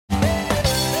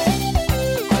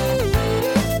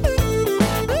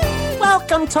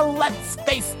Welcome to Let's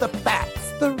Face the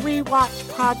Facts, the rewatch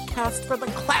podcast for the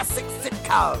classic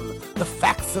sitcom, The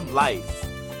Facts of Life.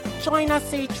 Join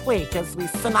us each week as we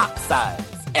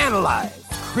synopsize, analyze,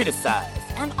 criticize,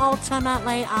 and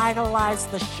ultimately idolize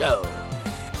the show.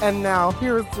 And now,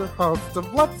 here's your host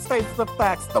of Let's Face the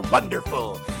Facts, the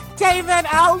wonderful David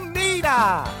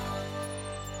Almeida.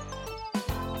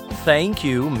 Thank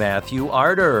you, Matthew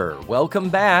Arter. Welcome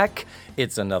back.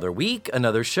 It's another week,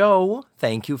 another show.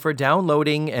 Thank you for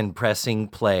downloading and pressing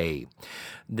play.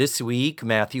 This week,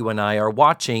 Matthew and I are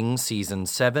watching Season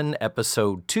 7,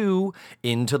 Episode 2,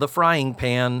 Into the Frying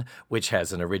Pan, which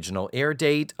has an original air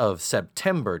date of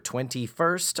September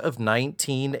 21st of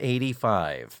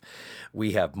 1985.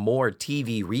 We have more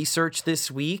TV research this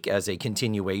week as a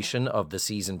continuation of the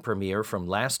season premiere from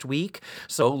last week,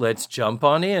 so let's jump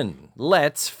on in.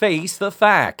 Let's face the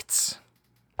facts.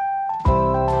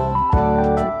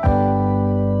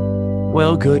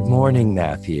 Well, good morning,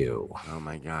 Matthew. Oh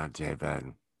my God,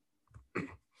 David.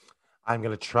 I'm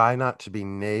going to try not to be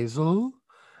nasal,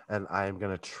 and I'm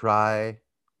going to try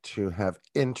to have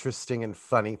interesting and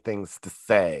funny things to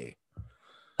say.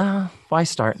 Why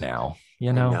start now?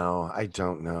 You know? No, I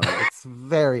don't know. It's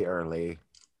very early.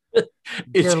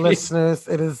 Dear listeners,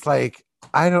 it is like,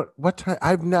 what time?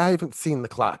 I haven't seen the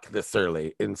clock this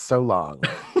early in so long.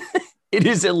 It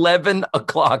is 11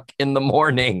 o'clock in the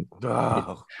morning.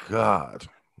 Oh, God.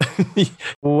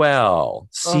 Well,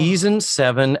 Season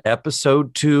 7,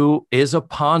 Episode 2 is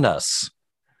upon us.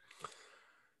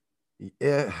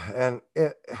 Yeah, and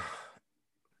it...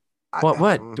 What?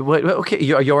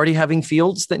 Okay, are you already having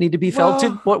fields that need to be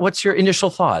felted? What's your initial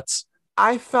thoughts?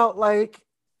 I felt like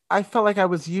I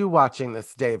was you watching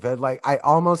this, David. Like, I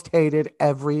almost hated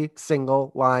every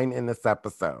single line in this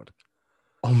episode.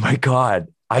 Oh my God.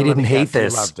 I didn't hate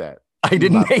this. You loved it. I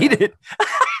didn't hate it.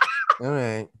 All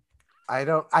right. I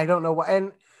don't know why.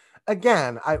 And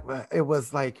again, it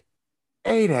was like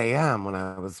 8 a.m. when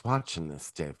I was watching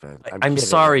this, David. I'm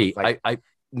sorry. I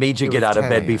made you get out of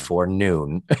bed before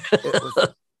noon.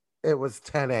 It was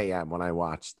 10 a.m. when I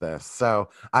watched this. So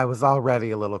I was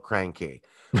already a little cranky.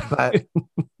 But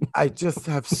I just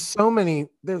have so many.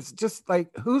 There's just like,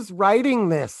 who's writing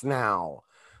this now?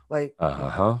 Like,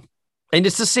 And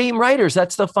it's the same writers.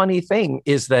 That's the funny thing,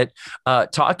 is that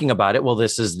talking about it. Well,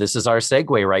 this is our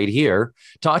segue right here.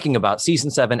 Talking about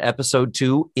Season 7, Episode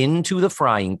 2, Into the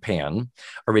Frying Pan.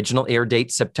 Original air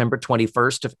date September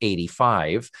 21st of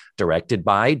 85. Directed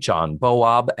by John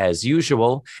Boab, as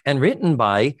usual, and written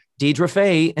by Deidre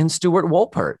Fay and Stuart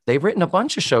Wolpert. They've written a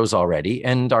bunch of shows already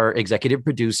and are executive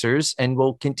producers and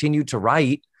will continue to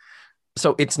write.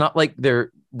 So it's not like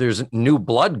there's new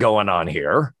blood going on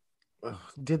here.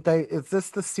 Is this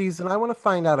the season? I want to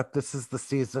find out if this is the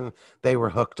season they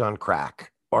were hooked on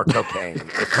crack or cocaine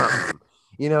or something.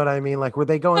 You know what I mean? Like, were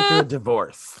they going through a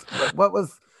divorce? What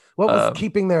was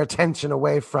keeping their attention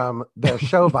away from their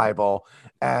show Bible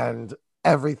and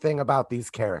everything about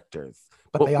these characters?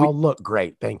 But they all look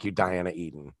great. Thank you, Diana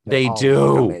Eden. They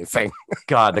do. Amazing.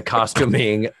 God, the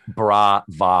costuming,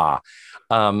 brava.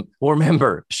 Well,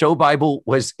 remember, show Bible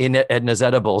was in Edna's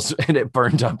edibles and it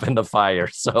burned up in the fire.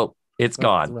 So it's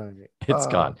gone. Right. It's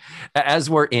gone. As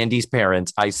were Andy's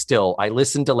parents. I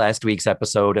listened to last week's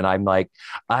episode and I'm like,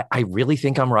 I really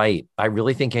think I'm right. I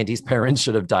really think Andy's parents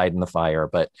should have died in the fire.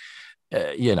 But,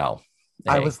 Hey.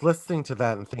 I was listening to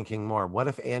that and thinking more, what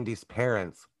if Andy's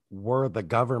parents were the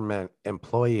government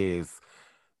employees,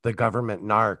 the government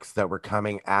narcs that were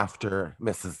coming after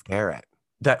Mrs. Garrett?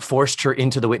 That forced her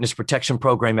into the witness protection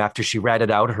program after she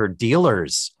ratted out her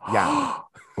dealers. Yeah.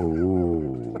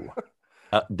 Ooh.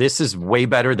 This is way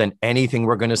better than anything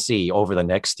we're going to see over the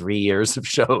next 3 years of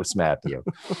shows, Matthew.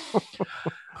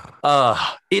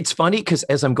 It's funny because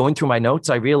as I'm going through my notes,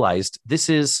 I realized this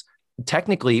is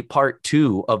technically part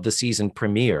 2 of the season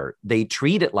premiere. They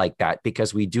treat it like that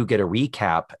because we do get a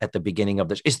recap at the beginning of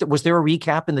this. Was there a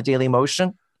recap in the Daily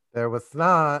Motion? There was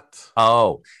not.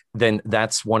 Oh, then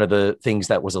that's one of the things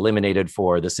that was eliminated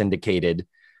for the syndicated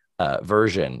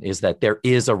version, is that there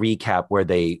is a recap where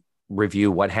they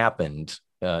review what happened.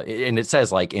 And it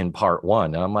says like in part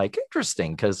 1. And I'm like,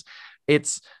 interesting, because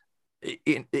it's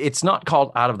not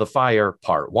called Out of the Fire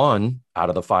Part 1, Out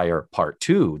of the Fire Part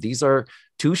 2. These are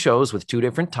 2 shows with 2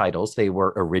 different titles. They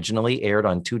were originally aired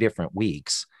on 2 different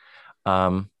weeks.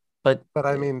 But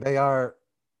I mean, they are.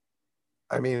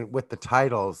 I mean, with the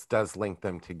titles does link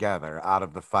them together. Out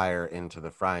of the fire, into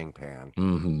the frying pan.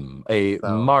 Mm-hmm.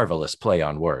 Marvelous play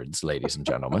on words, ladies and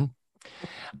gentlemen.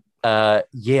 Yeah.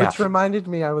 Which reminded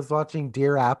me, I was watching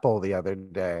Dear Apple the other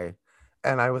day,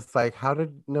 and I was like, how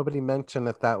did nobody mention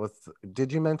that was...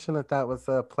 Did you mention that was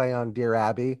a play on Dear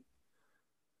Abby?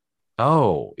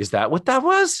 Oh, is that what that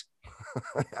was?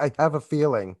 I have a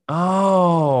feeling.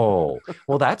 Oh,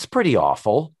 well, that's pretty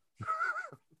awful.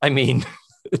 I mean,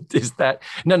 is that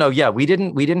no, yeah, we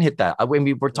didn't hit that. When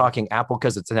we were talking Apple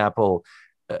because it's an Apple.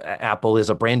 Apple is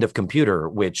a brand of computer,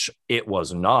 which it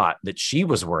was not that she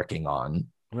was working on.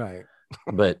 Right.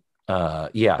 But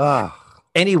yeah. Ugh.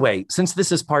 Anyway, since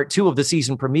this is part 2 of the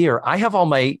season premiere, I have all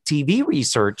my TV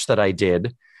research that I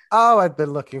did. Oh, I've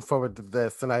been looking forward to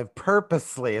this, and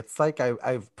it's like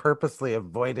I've purposely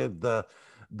avoided the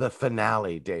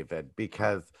finale, David,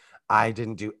 because I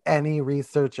didn't do any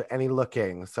research or any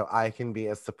looking, so I can be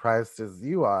as surprised as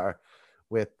you are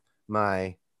with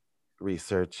my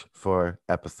research for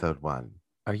episode 1.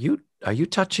 Are you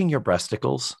touching your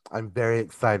breasticles? I'm very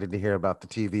excited to hear about the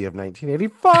TV of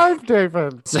 1985,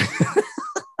 David.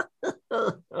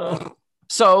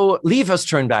 So leave us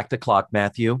turn back the clock,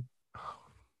 Matthew.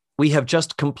 We have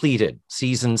just completed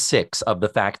season 6 of The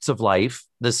Facts of Life.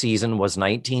 The season was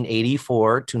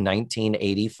 1984 to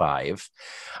 1985.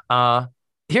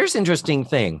 Here's an interesting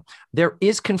thing. There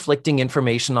is conflicting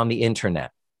information on the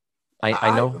internet.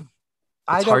 I know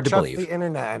it's hard to believe. I don't trust the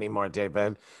internet anymore,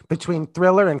 David. Between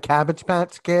Thriller and Cabbage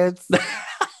Patch Kids,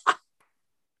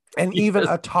 and even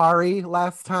Atari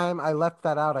last time, I left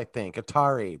that out, I think.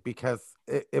 Atari, because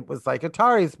it was like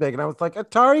Atari's big. And I was like,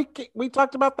 Atari, we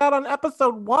talked about that on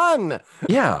episode 1.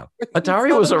 Yeah.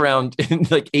 Atari was around in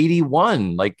like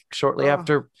 81, like shortly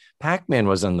after Pac-Man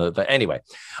was in the anyway.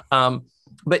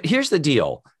 But here's the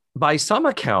deal. By some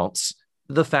accounts,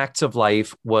 The Facts of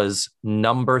Life was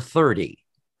number 30.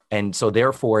 And so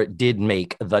therefore it did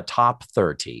make the top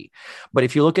 30. But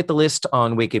if you look at the list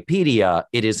on Wikipedia,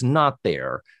 it is not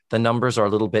there. The numbers are a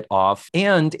little bit off.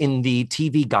 And in the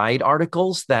TV guide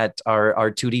articles that our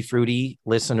Tutti Frutti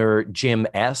listener, Jim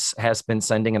S., has been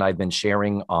sending, and I've been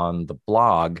sharing on the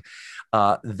blog,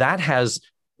 that has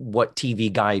what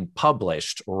TV Guide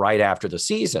published right after the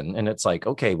season. And it's like,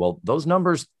 okay, well, those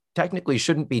numbers technically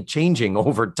shouldn't be changing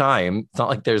over time. It's not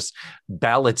like there's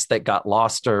ballots that got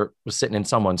lost or was sitting in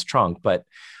someone's trunk. But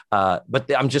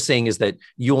I'm just saying is that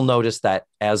you'll notice that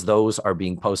as those are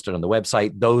being posted on the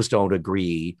website, those don't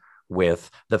agree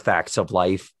with the Facts of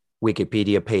Life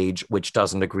Wikipedia page, which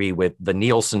doesn't agree with the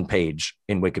Nielsen page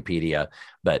in Wikipedia.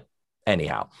 But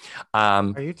anyhow.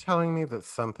 Are you telling me that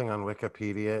something on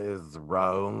Wikipedia is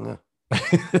wrong?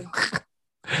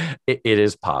 It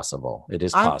is possible. It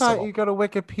is possible. I thought you go to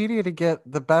Wikipedia to get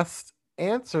the best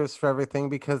answers for everything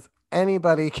because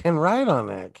anybody can write on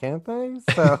it, can't they?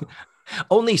 So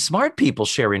only smart people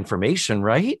share information,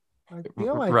 right? I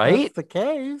feel like right? That's the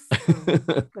case.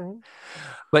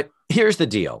 But here's the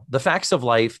deal. The Facts of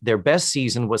Life, their best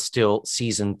season was still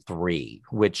season 3,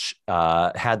 which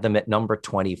had them at number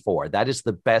 24. That is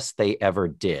the best they ever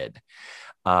did.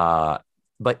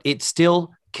 But it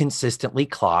still consistently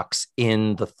clocks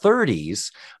in the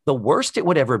 30s. The worst it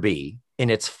would ever be in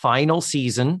its final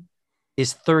season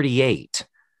is 38.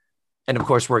 And of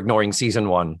course, we're ignoring season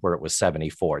 1 where it was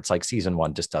 74. It's like season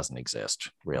 1 just doesn't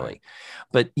exist, really. Right.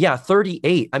 But yeah,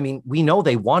 38. I mean, we know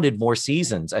they wanted more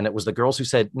seasons, and it was the girls who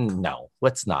said, no,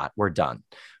 let's not. We're done.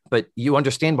 But you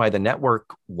understand why the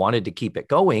network wanted to keep it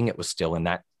going. It was still in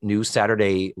that new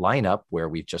Saturday lineup where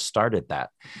we just started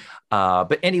that.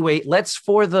 But anyway, let's,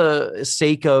 for the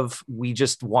sake of, we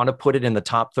just want to put it in the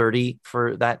top 30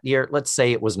 for that year. Let's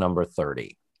say it was number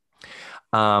 30.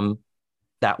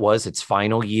 That was its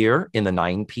final year in the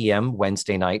 9 p.m.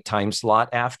 Wednesday night time slot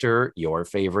after your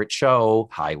favorite show,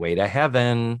 Highway to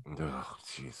Heaven. Oh,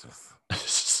 Jesus.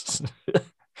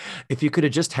 If you could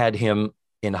have just had him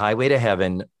in Highway to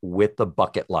Heaven with the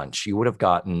bucket lunch, you would have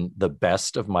gotten the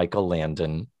best of Michael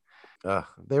Landon.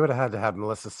 They would have had to have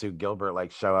Melissa Sue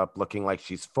Gilbert show up looking like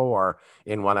she's 4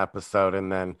 in one episode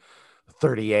and then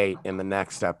 38 in the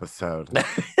next episode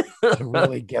to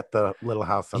really get the Little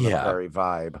House on the Prairie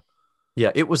vibe.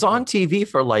 Yeah, it was on TV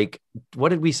for what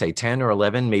did we say, 10 or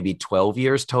 11, maybe 12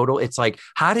 years total? It's like,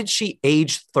 how did she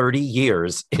age 30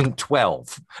 years in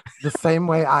 12? The same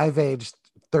way I've aged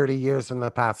 30 years in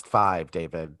the past 5,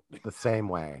 David. The same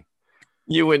way.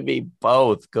 You and me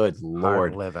both. Good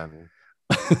Lord. Hard living.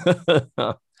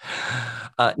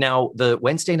 Now, the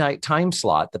Wednesday night time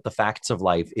slot that the Facts of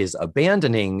Life is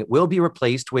abandoning will be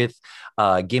replaced with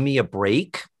Gimme a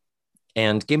Break.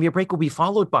 And Gimme a Break will be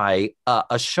followed by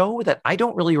a show that I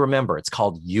don't really remember. It's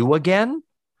called You Again.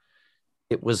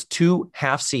 It was 2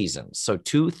 half seasons, so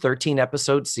 2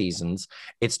 13-episode seasons.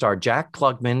 It starred Jack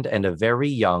Klugman and a very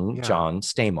young John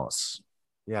Stamos.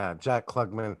 Yeah, Jack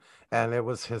Klugman. And it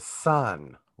was his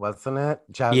son, wasn't it?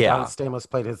 John Stamos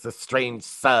played his estranged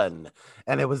son.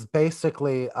 And it was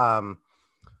basically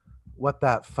what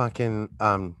that fucking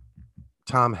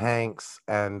Tom Hanks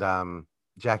and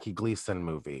Jackie Gleason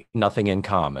movie. Nothing in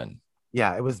Common.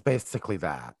 Yeah, it was basically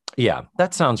that. Yeah,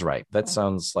 that sounds right. That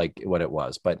sounds like what it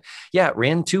was. But yeah, it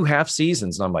ran 2 half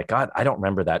seasons. And I'm like, God, I don't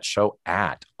remember that show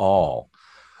at all.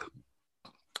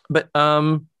 But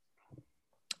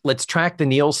let's track the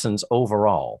Nielsen's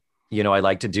overall. You know, I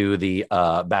like to do the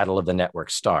Battle of the Network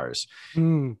Stars.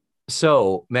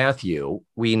 So, Matthew,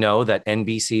 we know that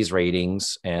NBC's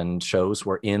ratings and shows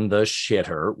were in the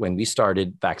shitter when we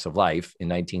started Facts of Life in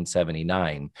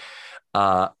 1979.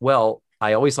 Well,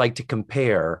 I always like to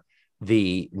compare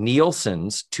the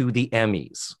Nielsen's to the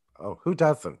Emmys. Oh, who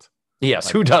doesn't? Yes,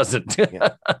 who doesn't? Yeah.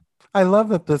 I love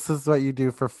that this is what you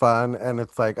do for fun. And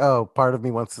it's like, oh, part of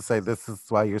me wants to say this is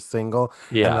why you're single.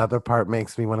 Yeah. Another part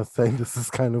makes me want to say this is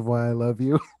kind of why I love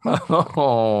you.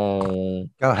 Oh.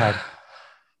 Go ahead.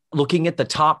 Looking at the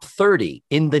top 30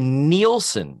 in the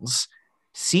Nielsen's,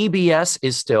 CBS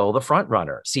is still the front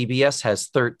runner. CBS has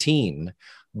 13,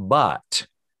 but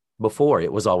before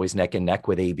it was always neck and neck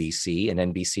with ABC, and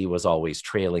NBC was always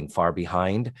trailing far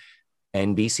behind.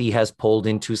 NBC has pulled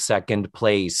into second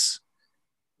place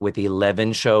with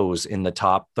 11 shows in the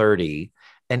top 30,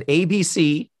 and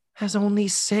ABC has only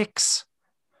 6.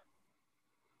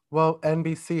 Well,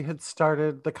 NBC had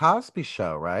started The Cosby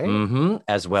Show, right? Mm-hmm.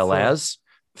 As well as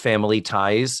Family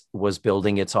Ties was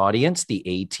building its audience. The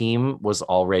A-Team was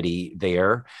already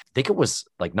there. I think it was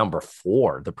like number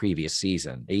 4 the previous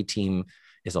season. A-Team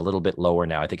is a little bit lower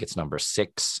now. I think it's number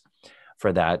 6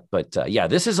 for that. But yeah,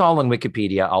 this is all on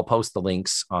Wikipedia. I'll post the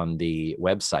links on the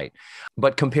website.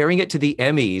 But comparing it to the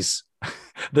Emmys,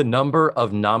 the number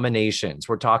of nominations,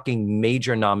 we're talking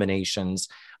major nominations.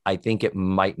 I think it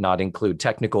might not include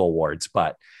technical awards,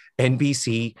 but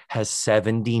NBC has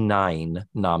 79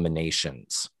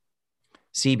 nominations.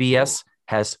 CBS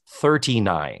has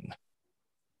 39.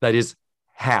 That is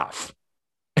half.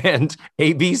 And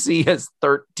ABC has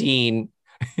 13.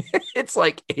 It's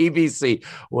like ABC.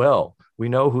 Well, we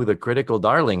know who the critical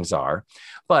darlings are,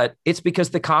 but it's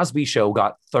because The Cosby Show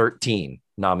got 13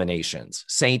 nominations.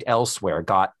 Saint Elsewhere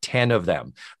got 10 of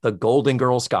them. The Golden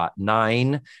Girls got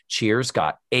 9. Cheers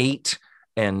got 8.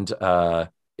 And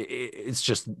it's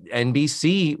just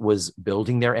NBC was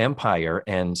building their empire.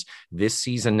 And this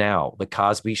season now, The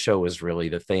Cosby Show is really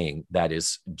the thing that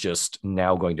is just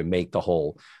now going to make the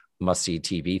whole must-see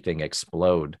TV thing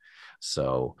explode.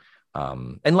 So,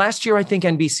 and last year, I think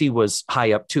NBC was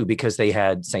high up too, because they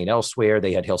had St. Elsewhere,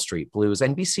 they had Hill Street Blues.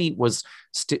 NBC was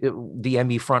the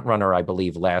Emmy frontrunner, I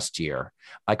believe, last year.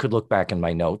 I could look back in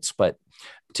my notes, but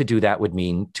to do that would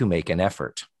mean to make an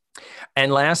effort.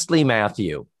 And lastly,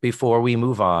 Matthew, before we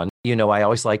move on, you know, I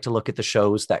always like to look at the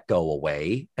shows that go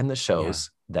away and the shows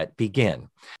that begin.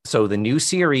 So the new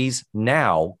series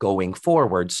now going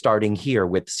forward, starting here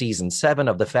with season 7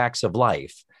 of The Facts of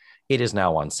Life. It is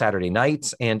now on Saturday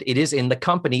nights, and it is in the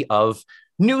company of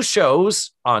new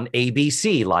shows on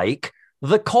ABC like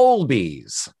The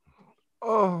Colbys,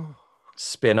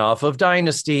 spinoff of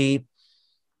Dynasty,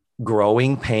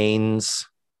 Growing Pains.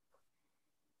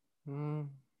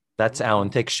 That's Alan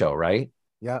Thicke's show, right?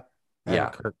 Yep.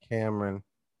 And Kirk Cameron.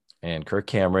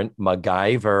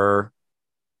 MacGyver.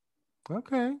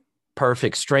 Okay.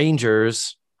 Perfect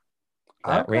Strangers.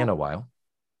 That ran a while.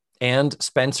 And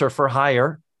Spencer for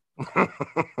Hire.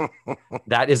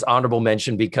 That is honorable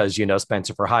mention because, you know,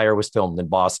 Spencer for Hire was filmed in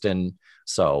Boston.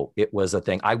 So it was a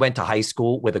thing. I went to high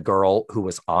school with a girl who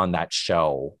was on that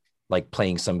show, like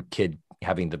playing some kid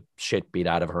having the shit beat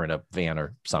out of her in a van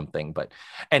or something. But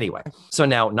anyway, so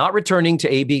now not returning to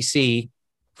ABC,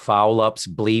 foul ups,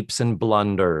 bleeps, and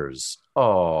blunders.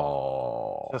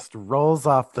 Oh, just rolls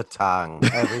off the tongue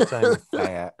every time you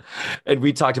say it. And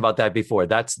we talked about that before.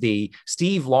 That's the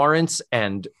Steve Lawrence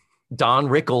and Don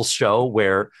Rickles show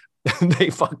where they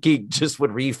fucking just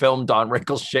would refilm Don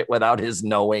Rickles shit without his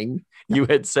knowing, you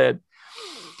had said.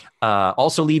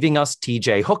 Also leaving us,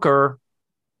 TJ Hooker,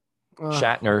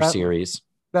 Shatner series.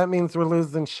 That means we're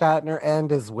losing Shatner and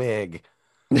his wig.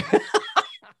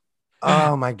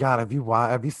 Oh my God. Have you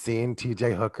seen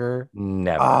TJ Hooker?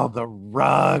 Never. Oh, the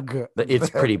rug. It's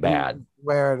pretty bad.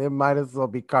 It might as well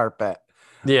be carpet.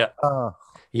 Yeah.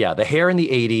 Yeah. The hair in the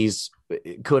 80s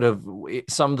could have,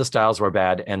 some of the styles were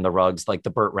bad, and the rugs like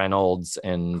the Burt Reynolds,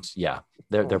 and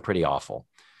they're pretty awful.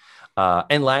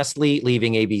 And lastly,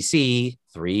 leaving ABC,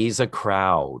 Three's a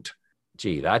Crowd.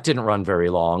 Gee, that didn't run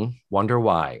very long. Wonder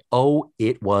why. Oh,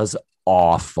 it was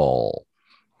awful.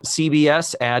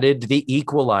 CBS added The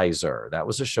Equalizer. That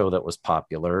was a show that was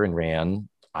popular and ran.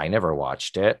 I never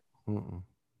watched it.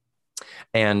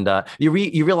 And you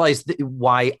realize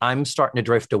why I'm starting to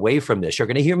drift away from this. You're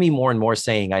going to hear me more and more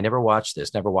saying, I never watched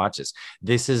this, never watched this.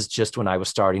 This is just when I was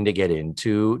starting to get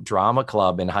into drama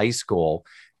club in high school,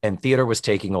 and theater was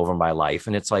taking over my life.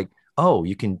 And it's like, oh,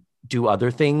 you can do other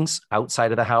things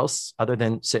outside of the house other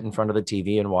than sit in front of the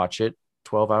TV and watch it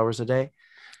 12 hours a day.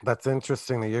 That's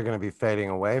interesting that you're going to be fading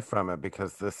away from it,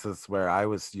 because this is where I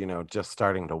was, just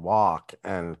starting to walk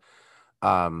and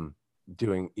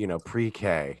doing,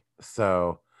 pre-K.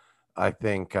 So I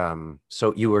think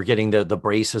so you were getting the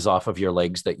braces off of your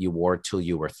legs that you wore till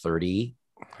you were 30.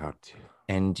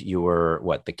 And you were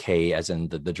what, the K as in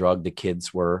the drug the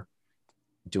kids were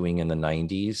doing in the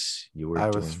 90s?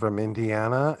 I was from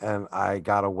Indiana, and I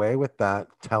got away with that,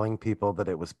 telling people that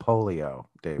it was polio,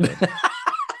 David.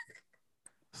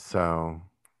 So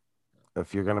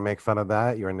if you're going to make fun of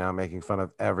that, you're now making fun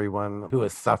of everyone who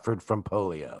has suffered from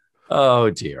polio. Oh,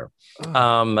 dear.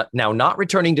 Now, not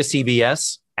returning to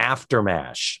CBS, After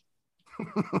MASH.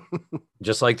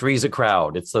 Just like Three's a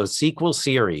Crowd. It's those sequel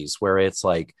series where it's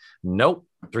like, nope.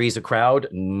 Three's a Crowd.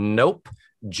 Nope.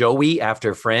 Joey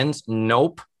after Friends.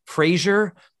 Nope.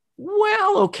 Frasier.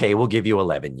 Well, okay, we'll give you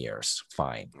 11 years.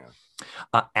 Fine.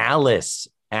 Yeah. Alice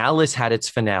had its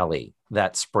finale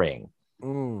that spring.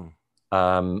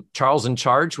 Charles in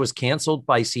Charge was canceled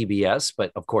by CBS,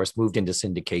 but of course moved into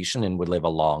syndication and would live a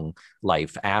long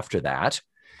life after that.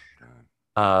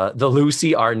 The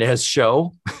Lucy Arnaz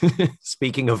Show.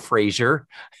 Speaking of Frasier,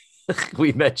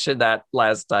 we mentioned that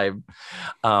last time.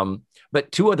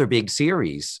 But two other big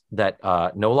series that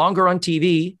no longer on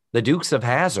TV, The Dukes of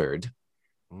Hazzard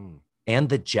and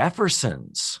The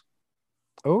Jeffersons.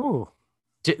 Oh,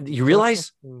 did you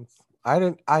realize?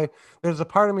 There's a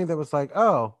part of me that was like,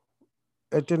 oh,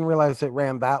 it didn't realize it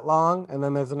ran that long. And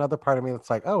then there's another part of me that's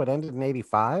like, oh, it ended in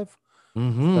 85.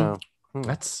 So,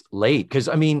 that's late. Because,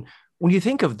 I mean, when you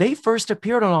think of, they first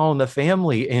appeared on All in the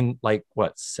Family in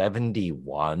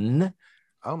 71?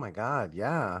 Oh, my God.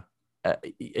 Yeah.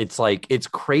 It's like, it's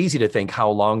crazy to think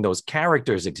how long those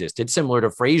characters existed. Similar to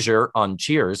Frasier on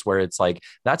Cheers, where it's like,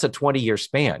 that's a 20-year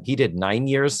span. He did 9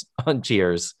 years on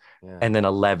Cheers. Yeah. And then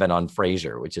 11 on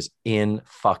Frasier, which is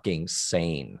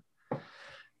insane.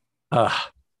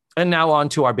 And now on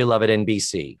to our beloved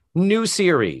NBC. New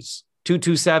series,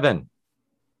 227.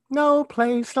 No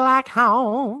place like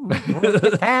home. With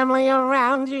your family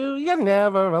around you, you're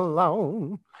never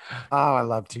alone. Oh, I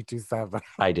love 227.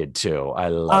 I did too. I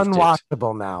loved it.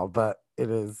 Unwatchable now, but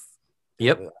it is.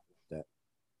 Yep.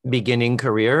 Beginning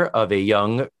career of a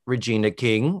young Regina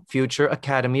King, future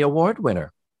Academy Award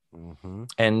winner.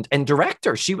 And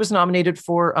director. She was nominated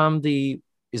for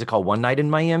is it called One Night in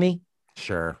Miami?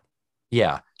 Sure.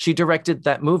 Yeah. She directed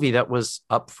that movie that was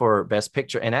up for Best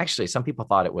Picture. And actually, some people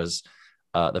thought it was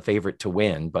the favorite to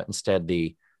win, but instead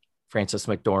the Frances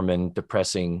McDormand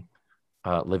depressing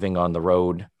living on the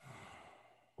road.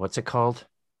 What's it called?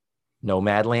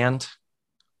 Nomadland.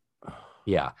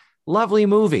 Yeah. Lovely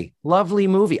movie.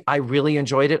 I really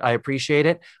enjoyed it. I appreciate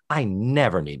it. I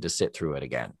never need to sit through it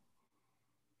again.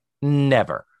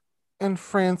 Never. And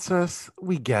Frances,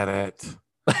 we get it.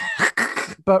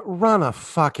 But run a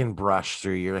fucking brush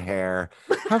through your hair.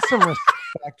 Have some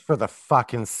respect for the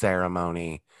fucking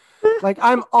ceremony. Like,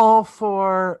 I'm all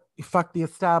for fuck the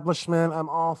establishment. I'm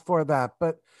all for that.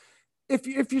 But if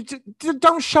you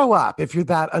don't show up, if you're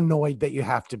that annoyed that you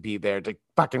have to be there to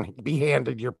fucking be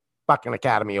handed your fucking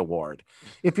Academy Award.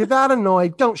 If you're that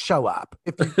annoyed, don't show up.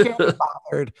 If you can't be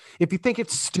bothered, if you think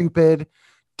it's stupid,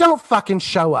 don't fucking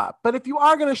show up. But if you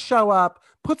are going to show up,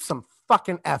 put some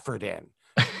fucking effort in.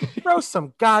 Throw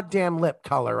some goddamn lip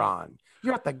color on.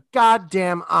 You're at the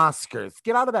goddamn Oscars.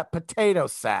 Get out of that potato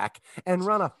sack and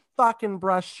run a fucking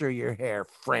brush through your hair,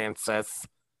 Frances.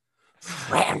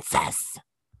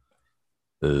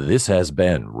 This has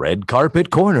been Red Carpet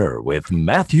Corner with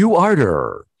Matthew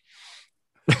Arder.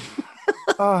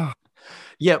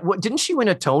 Yeah, didn't she win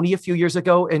a Tony a few years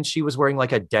ago and she was wearing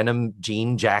like a denim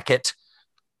jean jacket?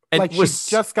 And she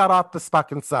just got off the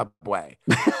fucking subway.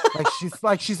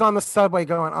 she's on the subway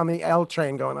going on the L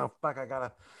train going, oh fuck, I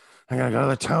gotta go to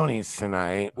the Tonys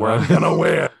tonight where I'm gonna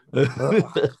win.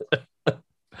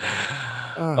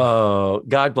 Oh,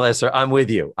 God bless her. I'm with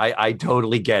you. I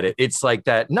totally get it. It's like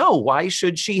that. No, why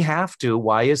should she have to?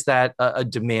 Why is that a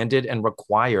demanded and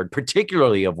required,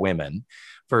 particularly of women,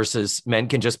 versus men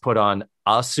can just put on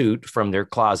a suit from their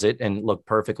closet and look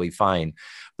perfectly fine.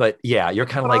 But yeah, you're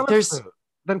kind of like,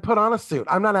 then put on a suit.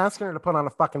 I'm not asking her to put on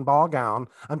a fucking ball gown.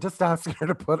 I'm just asking her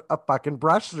to put a fucking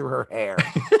brush through her hair.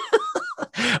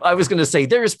 I was going to say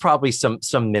there's probably some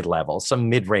mid-level, some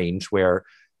mid-range where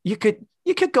you could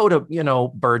go to,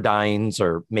 Burdines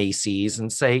or Macy's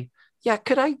and say, Yeah,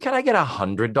 could I get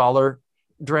 $100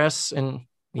 dress? And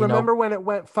remember when it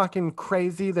went fucking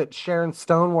crazy that Sharon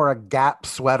Stone wore a Gap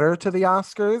sweater to the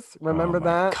Oscars? Remember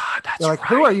that? God, that's They're like, right.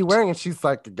 who are you wearing? And she's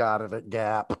like, got it at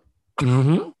Gap.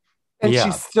 Mm-hmm. And Yeah.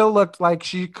 she still looked like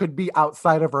she could be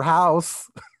outside of her house.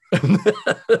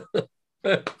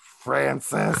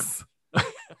 Frances.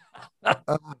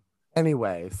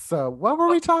 Anyway, so what were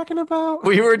we talking about?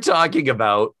 We were talking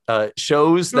about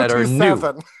shows that are new.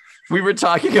 227. We were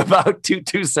talking about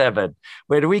 227.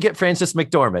 Where do we get Frances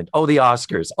McDormand? Oh, the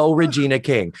Oscars. Oh, Regina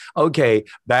King. Okay,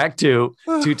 back to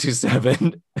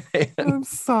 227. I'm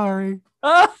sorry.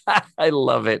 I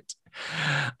love it.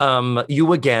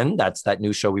 You Again, that's that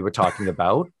new show we were talking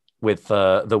about with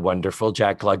the wonderful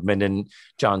Jack Klugman and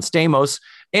John Stamos,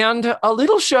 and a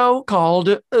little show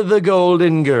called The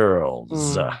Golden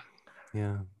Girls.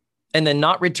 Yeah. And then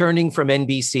not returning from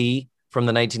NBC from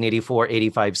the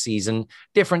 1984-85 season,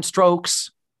 Different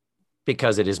Strokes,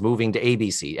 because it is moving to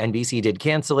ABC. NBC did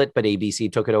cancel it, but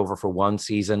ABC took it over for one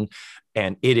season,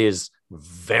 and it is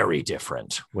very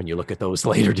different when you look at those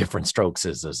later Different Strokes.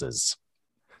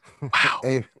 Wow.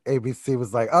 ABC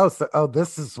was like,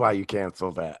 this is why you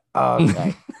canceled that.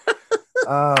 Okay.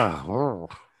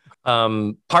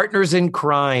 Partners in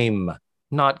Crime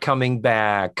not coming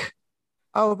back.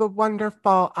 Oh, the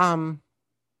wonderful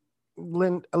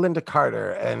Linda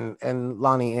Carter and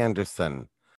Lonnie Anderson.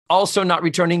 Also not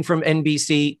returning from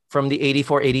NBC from the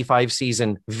 84-85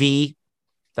 season, V.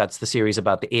 That's the series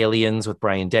about the aliens with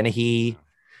Brian Dennehy.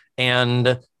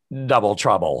 And Double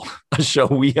Trouble, a show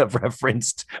we have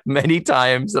referenced many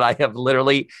times that I have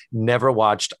literally never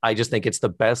watched. I just think it's the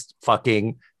best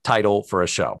fucking title for a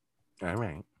show. All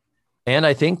right. And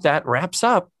I think that wraps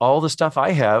up all the stuff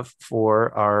I have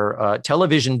for our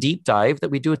television deep dive that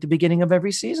we do at the beginning of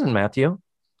every season, Matthew.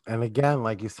 And again,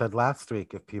 like you said last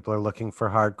week, if people are looking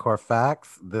for hardcore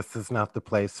facts, this is not the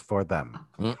place for them.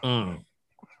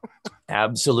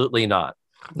 Absolutely not.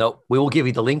 No, we will give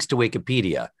you the links to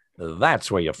Wikipedia. That's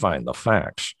where you find the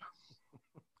facts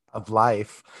of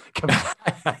life. Come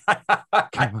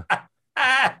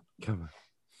on.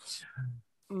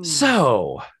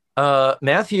 So,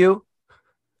 Matthew,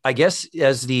 I guess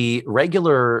as the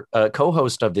regular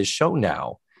co-host of this show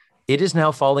now, it is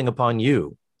now falling upon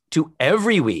you to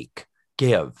every week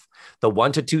give the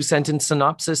 1 to 2 sentence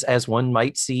synopsis, as one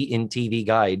might see in TV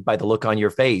Guide by the look on your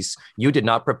face. You did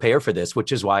not prepare for this,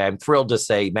 which is why I'm thrilled to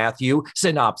say, Matthew,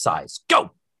 synopsize.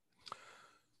 Go!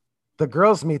 The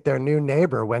girls meet their new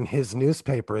neighbor when his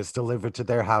newspaper is delivered to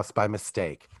their house by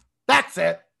mistake. That's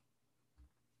it.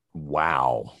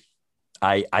 Wow.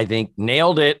 I think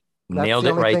nailed it. That's nailed the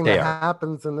it only right thing there. That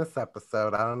happens in this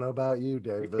episode. I don't know about you,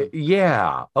 David.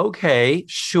 Yeah. Okay.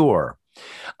 Sure.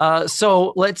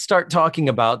 So let's start talking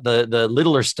about the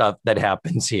littler stuff that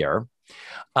happens here.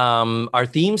 Our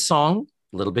theme song,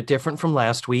 a little bit different from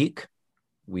last week.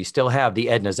 We still have the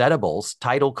Edna's Edibles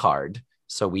title card.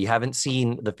 So we haven't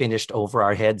seen the finished Over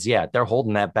Our Heads yet. They're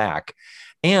holding that back.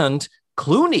 And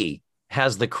Clooney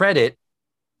has the credit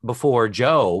before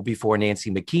Nancy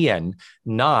McKeon,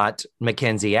 not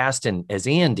Mackenzie Aston as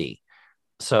Andy.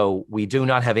 So we do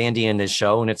not have Andy in this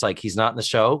show. And it's like, he's not in the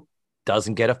show,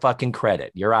 doesn't get a fucking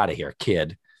credit. You're out of here,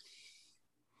 kid.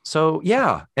 So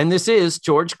yeah. And this is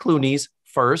George Clooney's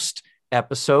first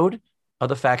episode of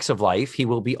The Facts of Life. He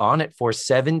will be on it for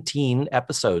 17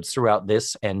 episodes throughout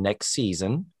this and next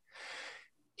season.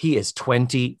 He is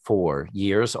 24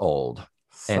 years old.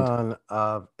 Son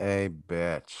of a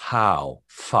bitch. How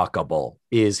fuckable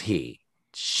is he?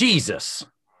 Jesus.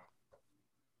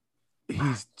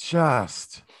 He's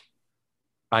just,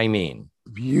 I mean,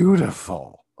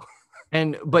 beautiful.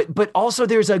 And but also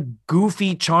there's a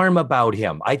goofy charm about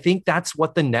him. I think that's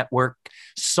what the network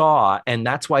saw, and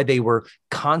that's why they were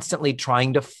constantly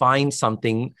trying to find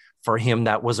something for him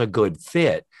that was a good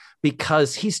fit,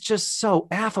 because he's just so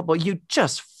affable. You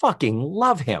just fucking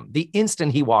love him the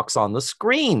instant he walks on the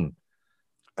screen.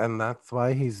 And that's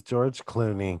why he's George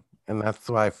Clooney. And that's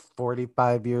why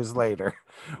 45 years later,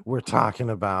 we're talking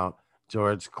about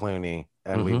George Clooney,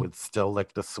 and we would still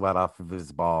lick the sweat off of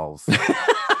his balls.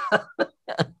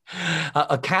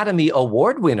 Academy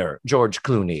Award winner George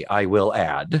Clooney, I will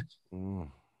add.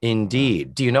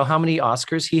 Indeed. Do you know how many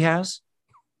Oscars he has?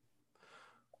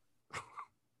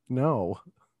 No.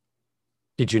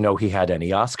 Did you know he had any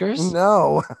Oscars?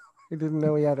 No, I didn't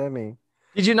know he had any.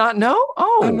 Did you not know?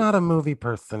 Oh, I'm not a movie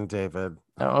person, David.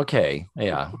 Okay.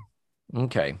 Yeah.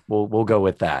 Okay. We'll go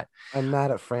with that. I'm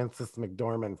mad at Frances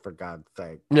McDormand, for God's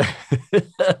sake.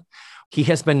 He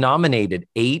has been nominated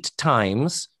 8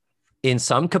 times in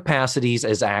some capacities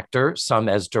as actor, some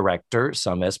as director,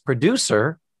 some as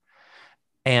producer.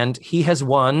 And he has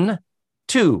won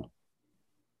 2.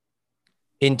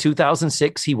 In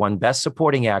 2006, he won Best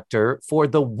Supporting Actor for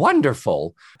the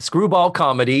wonderful screwball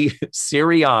comedy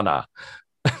Syriana.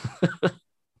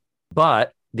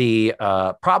 But the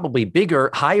probably bigger,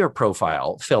 higher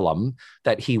profile film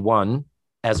that he won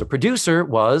as a producer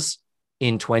was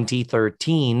in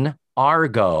 2013,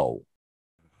 Argo.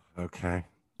 Okay.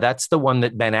 That's the one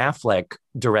that Ben Affleck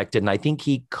directed, and I think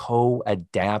he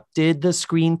co-adapted the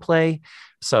screenplay.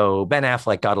 So Ben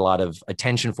Affleck got a lot of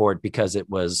attention for it because it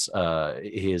was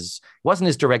wasn't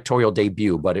his directorial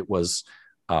debut, but it was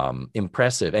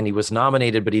impressive. And he was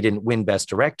nominated, but he didn't win Best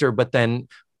Director. But then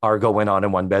Argo went on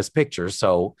and won Best Picture.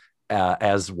 So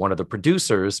as one of the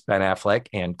producers, Ben Affleck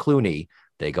and Clooney,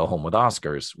 they go home with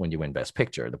Oscars when you win Best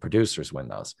Picture. The producers win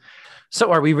those.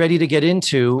 So are we ready to get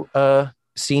into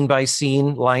scene by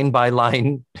scene, line by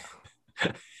line,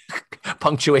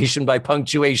 punctuation by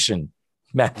punctuation,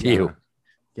 Matthew? Yeah.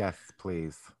 Yes,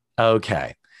 please.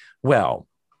 Okay. Well,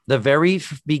 the very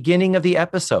beginning of the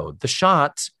episode, the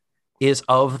shot is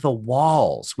of the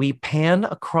walls. We pan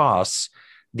across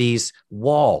these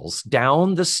walls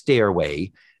down the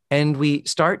stairway, and we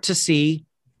start to see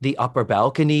the upper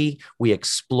balcony. We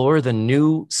explore the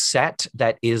new set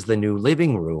that is the new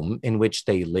living room in which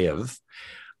they live.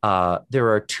 There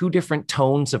are 2 different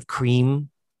tones of cream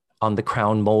on the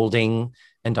crown molding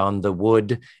and on the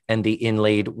wood and the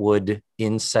inlaid wood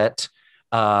inset.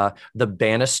 The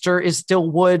banister is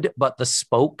still wood, but the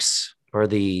spokes, or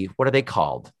what are they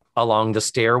called, along the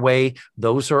stairway,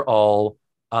 those are all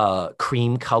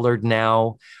cream colored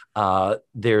now.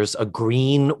 There's a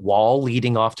green wall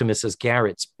leading off to Mrs.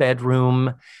 Garrett's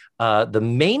bedroom. The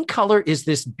main color is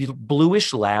this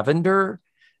bluish lavender,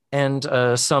 and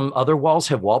some other walls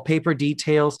have wallpaper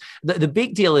details. The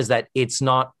big deal is that it's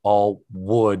not all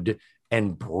wood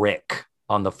and brick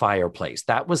on the fireplace.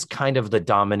 That was kind of the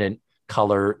dominant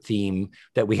color theme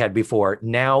that we had before.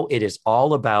 Now it is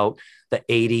all about the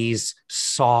 80s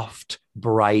soft,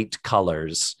 bright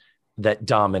colors that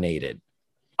dominated.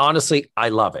 Honestly, I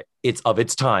love it. It's of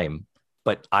its time,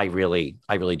 but I really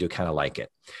do kind of like it.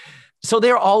 So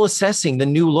they're all assessing the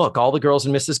new look. All the girls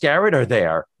in Mrs. Garrett are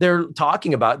there. They're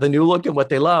talking about the new look and what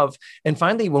they love. And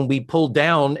finally, when we pull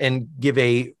down and give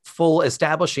a full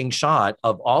establishing shot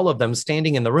of all of them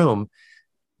standing in the room,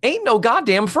 ain't no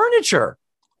goddamn furniture.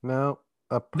 No,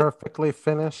 a perfectly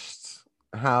finished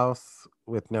house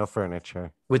with no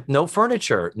furniture. With no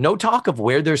furniture. No talk of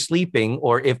where they're sleeping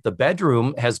or if the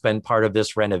bedroom has been part of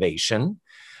this renovation.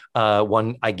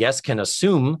 One, I guess, can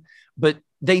assume, but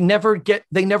they never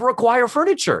acquire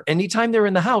furniture. Anytime they're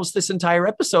in the house, this entire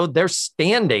episode, they're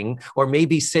standing or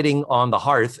maybe sitting on the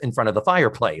hearth in front of the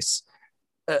fireplace.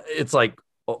 It's like,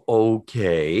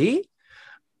 okay,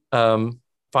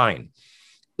 fine.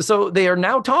 So they are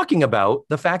now talking about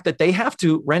the fact that they have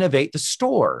to renovate the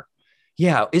store.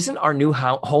 Yeah, isn't our new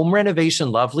home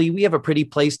renovation lovely? We have a pretty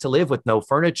place to live with no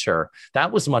furniture.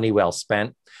 That was money well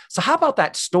spent. So how about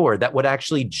that store that would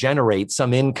actually generate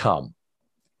some income?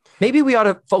 Maybe we ought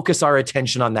to focus our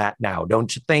attention on that now,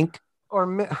 don't you think?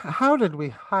 Or how did we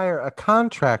hire a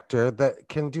contractor that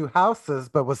can do houses,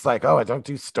 but was like, oh, I don't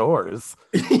do stores?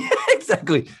 Yeah,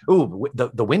 exactly. Ooh,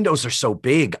 the windows are so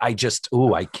big. I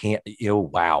can't.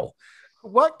 Wow.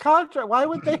 What contract? Why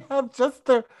would they have just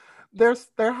their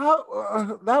house?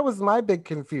 That was my big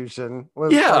confusion.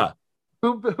 Yeah.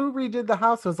 Like, who redid the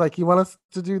house? Was like, you want us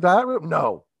to do that?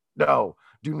 No.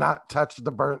 Do not touch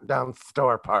the burnt down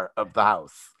store part of the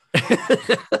house.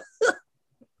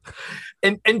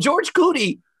 and George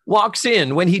Clooney walks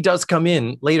in when he does come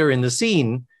in later in the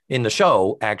scene in the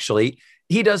show. Actually,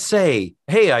 he does say,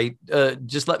 "Hey, I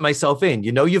just let myself in.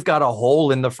 You know, you've got a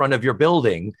hole in the front of your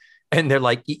building." And they're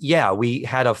like, "Yeah, we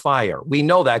had a fire. We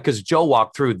know that because Joe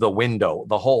walked through the window,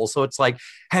 the hole." So it's like,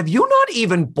 have you not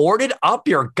even boarded up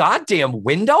your goddamn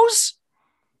windows?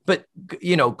 But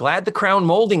glad the crown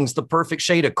molding's the perfect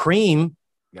shade of cream.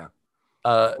 Yeah.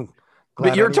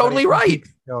 But you're totally right.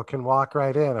 Can walk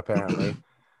right in, apparently.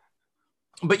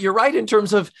 But you're right in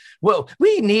terms of, well,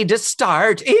 we need to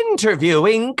start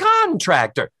interviewing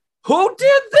contractor. Who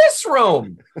did this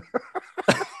room?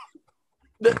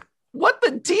 What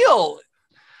the deal?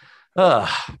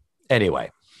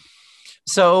 Anyway,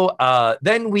 so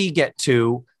then we get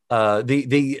to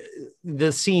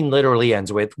the scene literally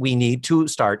ends with, we need to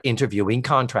start interviewing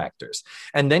contractors.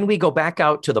 And then we go back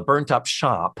out to the burnt up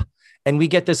shop. And we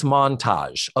get this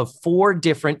montage of 4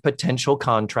 different potential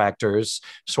contractors,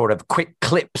 sort of quick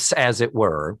clips, as it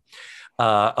were,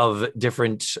 of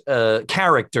different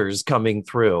characters coming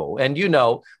through. And,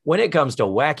 when it comes to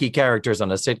wacky characters on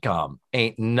a sitcom,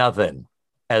 ain't nothing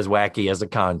as wacky as a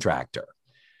contractor.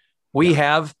 We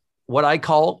have what I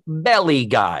call belly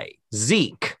guy,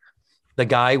 Zeke, the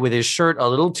guy with his shirt a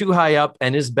little too high up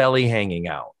and his belly hanging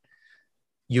out.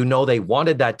 You know, they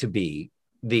wanted that to be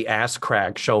the ass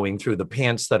crack showing through the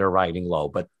pants that are riding low,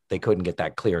 but they couldn't get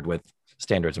that cleared with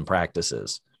standards and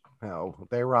practices. No,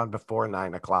 they were on before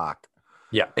 9 o'clock.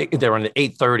 Yeah, they're on at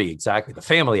 8:30, exactly, the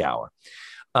family hour.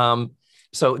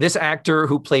 So this actor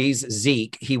who plays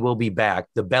Zeke, he will be back,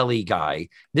 the belly guy.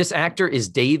 This actor is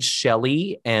Dave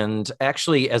Shelley. And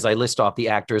actually, as I list off the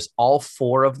actors, all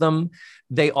four of them,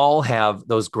 they all have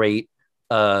those great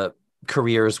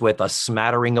careers with a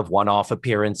smattering of one-off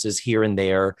appearances here and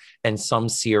there and some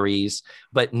series,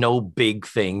 but no big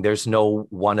thing. There's no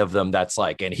one of them that's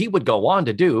like, and he would go on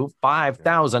to do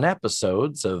 5,000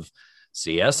 episodes of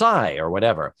CSI or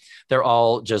whatever. They're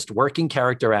all just working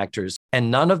character actors, and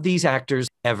none of these actors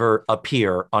ever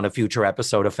appear on a future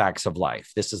episode of Facts of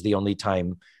Life. This is the only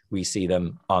time we see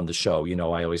them on the show. You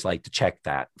know, I always like to check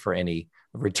that for any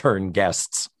return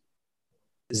guests.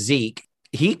 Zeke,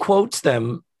 he quotes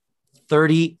them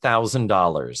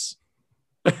 $30,000.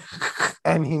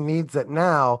 And he needs it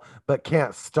now, but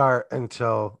can't start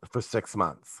until for 6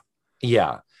 months.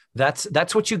 Yeah.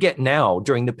 That's what you get now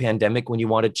during the pandemic when you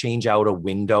want to change out a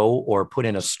window or put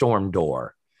in a storm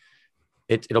door.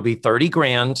 It'll be 30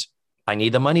 grand. I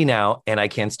need the money now, and I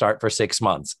can't start for 6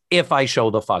 months if I show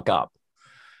the fuck up.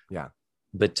 Yeah.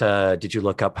 But did you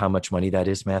look up how much money that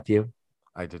is, Matthew?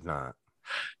 I did not.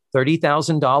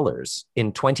 $30,000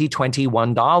 in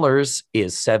 2021 dollars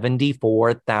is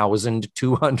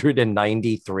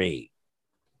 $74,293.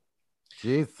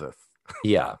 Jesus.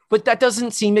 Yeah, but that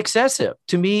doesn't seem excessive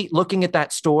to me. Looking at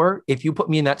that store, if you put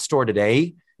me in that store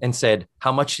today and said,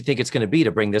 how much do you think it's going to be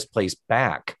to bring this place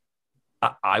back?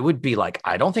 I would be like,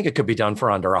 I don't think it could be done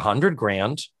for under 100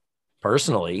 grand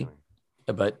personally,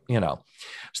 but you know.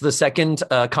 So the second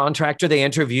contractor they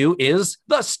interview is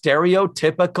the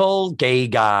stereotypical gay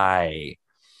guy.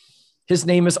 His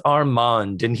name is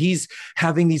Armand, and he's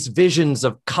having these visions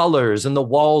of colors and the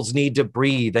walls need to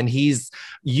breathe. And he's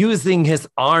using his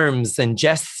arms and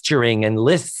gesturing and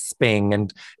lisping.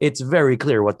 And it's very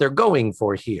clear what they're going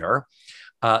for here.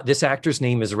 This actor's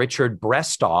name is Richard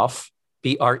Brestoff,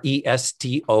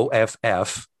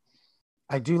 Brestoff.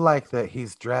 I do like that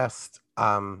he's dressed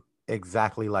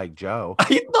exactly like Joe.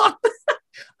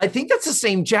 I think that's the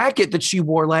same jacket that she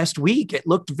wore last week. It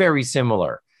looked very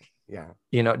similar. Yeah.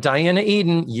 You know, Diana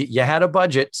Eden, you had a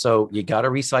budget, so you got to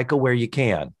recycle where you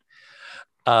can.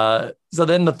 So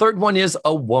then the third one is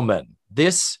a woman.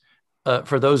 This,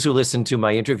 for those who listened to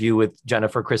my interview with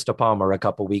Jennifer Krista Palmer a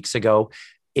couple weeks ago,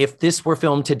 if this were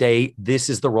filmed today, this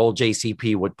is the role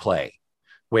JCP would play,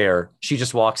 where she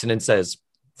just walks in and says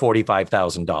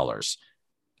 $45,000.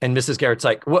 And Mrs. Garrett's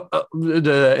like, what?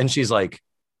 And she's like,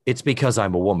 it's because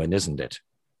I'm a woman, isn't it?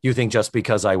 You think just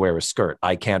because I wear a skirt,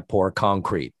 I can't pour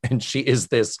concrete. And she is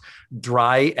this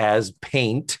dry as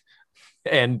paint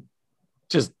and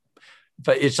just,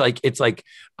 but it's like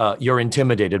you're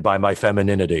intimidated by my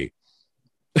femininity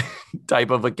type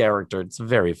of a character. It's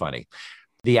very funny.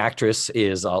 The actress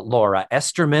is Laura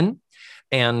Esterman.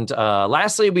 And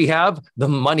lastly, we have the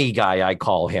money guy, I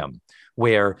call him,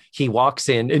 where he walks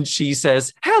in and she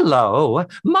says, hello,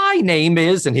 my name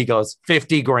is, and he goes,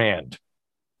 50 grand.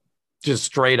 Just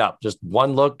straight up, just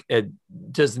one look. It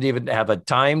doesn't even have a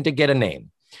time to get a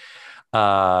name.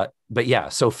 But yeah,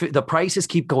 so the prices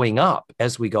keep going up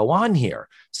as we go on here.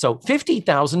 So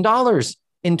 $50,000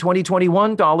 in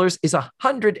 2021 dollars is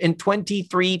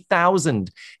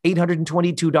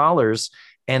 $123,822.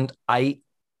 And I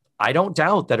don't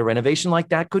doubt that a renovation like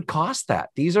that could cost that.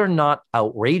 These are not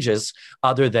outrageous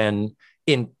other than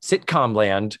in sitcom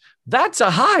land. That's a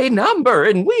high number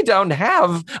and we don't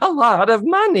have a lot of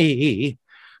money.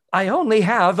 I only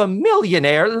have a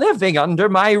millionaire living under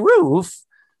my roof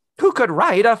who could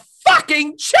write a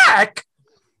fucking check.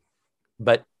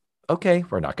 But okay,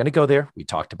 we're not going to go there. We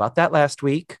talked about that last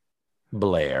week.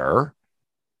 Blair.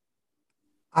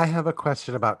 I have a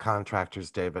question about contractors,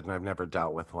 David, and I've never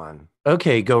dealt with one.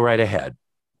 Okay, go right ahead.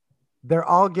 They're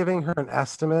all giving her an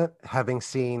estimate, having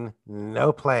seen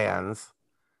no plans.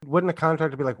 Wouldn't a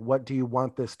contractor be like, what do you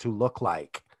want this to look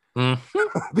like?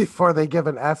 Before they give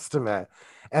an estimate?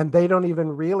 And they don't even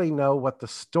really know what the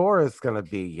store is going to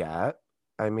be yet.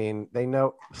 I mean, they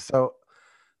know. So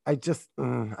I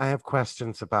have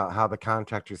questions about how the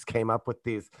contractors came up with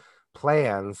these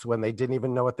plans when they didn't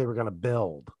even know what they were going to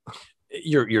build.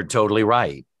 You're totally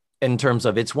right. In terms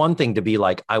of, it's one thing to be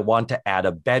like, I want to add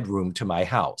a bedroom to my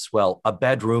house. Well, a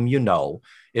bedroom, you know,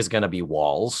 is going to be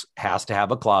walls, has to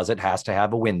have a closet, has to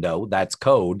have a window. That's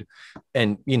code.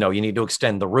 And, you know, you need to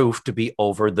extend the roof to be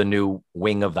over the new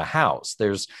wing of the house.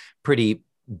 There's pretty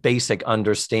basic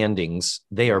understandings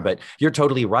there, but you're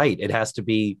totally right. It has to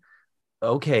be,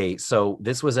 okay, so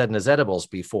this was Edna's Edibles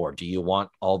before. Do you want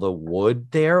all the wood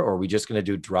there, or are we just going to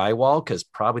do drywall? Because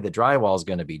probably the drywall is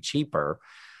going to be cheaper.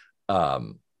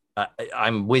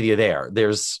 I'm with you there.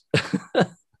 There's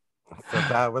So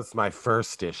that was my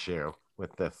first issue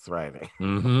with this writing.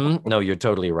 No, you're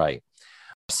totally right.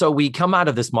 So we come out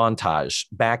of this montage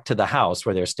back to the house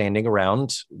where they're standing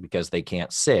around because they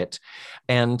can't sit,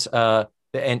 and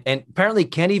apparently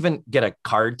can't even get a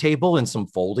card table and some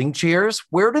folding chairs.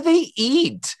 Where do they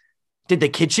eat? Did the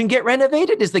kitchen get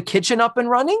renovated? Is the kitchen up and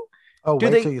running? Oh,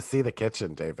 wait till you see the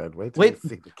kitchen, David. Wait till you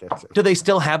see the kitchen. Do they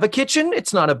still have a kitchen?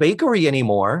 It's not a bakery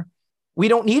anymore. We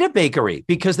don't need a bakery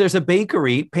because there's a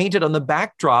bakery painted on the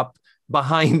backdrop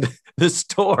behind the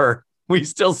store. We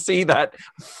still see that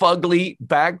fugly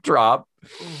backdrop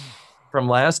from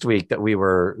last week that we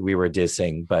were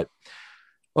dissing. But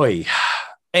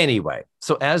anyway,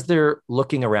 so as they're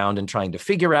looking around and trying to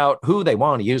figure out who they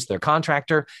want to use their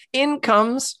contractor, in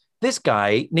comes this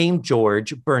guy named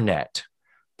George Burnett,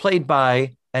 played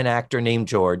by an actor named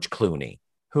George Clooney,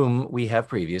 whom we have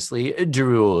previously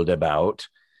drooled about.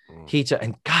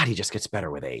 And God, he just gets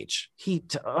better with age.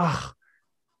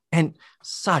 And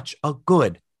such a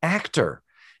good actor.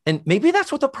 And maybe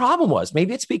that's what the problem was.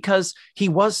 Maybe it's because he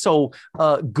was so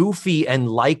goofy and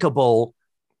likable.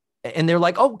 And they're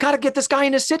like, oh, got to get this guy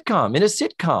in a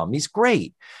sitcom. He's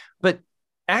great. But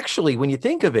actually, when you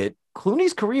think of it,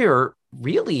 Clooney's career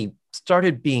really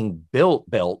started being built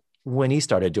when he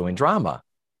started doing drama,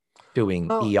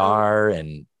 doing ER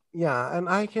and... Yeah, and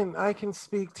I can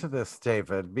speak to this,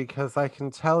 David, because I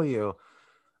can tell you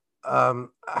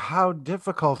how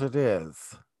difficult it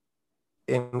is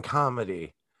in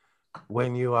comedy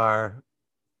when you are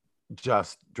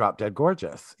just drop dead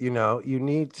gorgeous. You know, you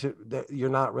need to, you're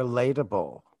not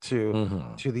relatable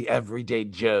to the everyday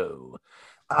Joe.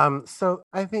 So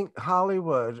I think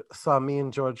Hollywood saw me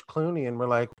and George Clooney and were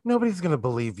like, nobody's going to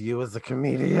believe you as a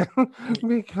comedian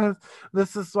because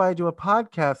this is why I do a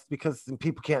podcast, because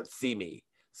people can't see me.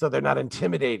 So they're not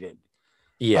intimidated.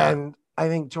 Yeah. And I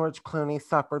think George Clooney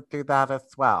suffered through that as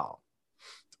well.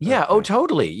 Yeah. Okay. Oh,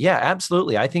 totally. Yeah,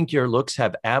 absolutely. I think your looks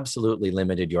have absolutely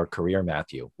limited your career,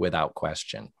 Matthew, without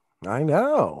question. I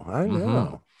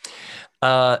know.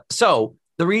 So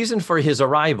the reason for his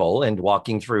arrival and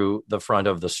walking through the front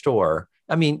of the store,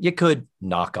 I mean, you could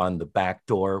knock on the back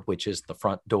door, which is the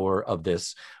front door of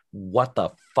this what the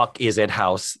fuck is it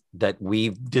house that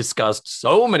we've discussed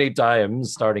so many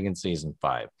times starting in season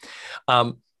 5.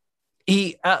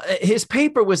 His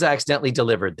paper was accidentally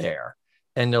delivered there.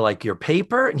 And they're like, your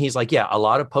paper? And he's like, yeah, a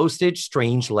lot of postage,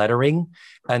 strange lettering.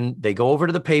 And they go over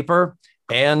to the paper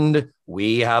and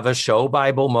we have a show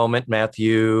Bible moment,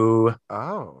 Matthew.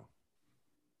 Oh.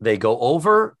 They go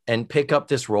over and pick up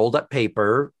this rolled up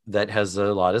paper that has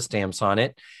a lot of stamps on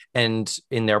it. And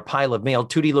in their pile of mail,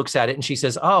 Tootie looks at it and she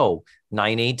says, oh,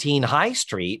 918 High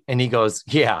Street. And he goes,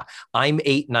 yeah, I'm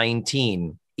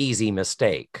 819. Easy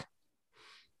mistake.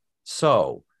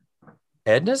 So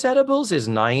Edna's Edibles is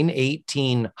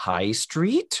 918 High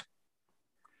Street.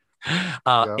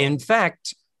 In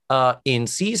fact, in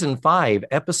season 5,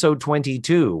 episode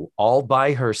 22, All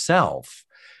by Herself,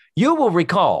 you will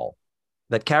recall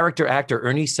that character actor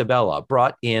Ernie Sabella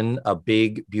brought in a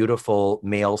big, beautiful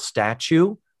male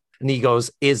statue. And he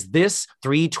goes, is this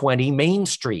 320 Main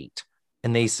Street?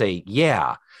 And they say,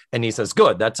 yeah. And he says,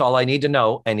 good, that's all I need to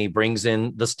know. And he brings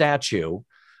in the statue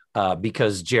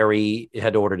because Jerry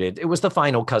had ordered it. It was the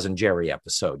final Cousin Jerry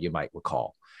episode, you might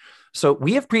recall. So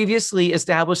we have previously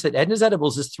established that Edna's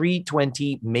Edibles is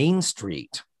 320 Main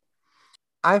Street.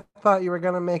 I thought you were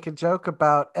going to make a joke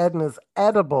about Edna's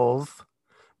Edibles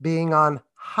being on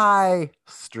High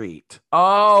Street.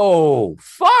 Oh,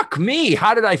 fuck me.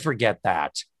 How did I forget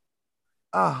that?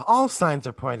 All signs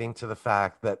are pointing to the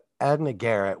fact that Edna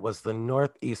Garrett was the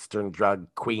Northeastern drug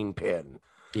queenpin.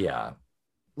 Yeah.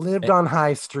 Lived on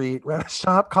High Street, ran a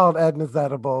shop called Edna's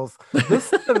Edibles. This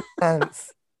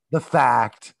cements the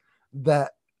fact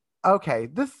that,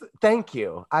 thank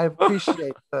you. I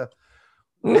appreciate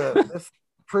this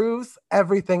proves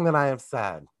everything that I have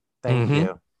said. Thank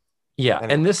you. Yeah,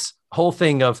 anyway. And this whole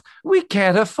thing of, we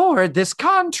can't afford this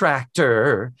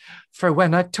contractor for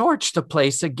when I torch the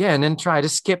place again and try to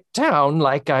skip town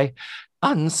like I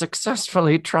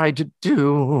unsuccessfully tried to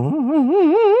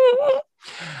do.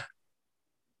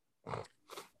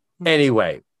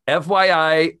 Anyway,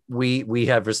 FYI, we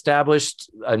have established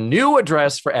a new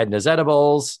address for Edna's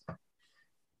Edibles.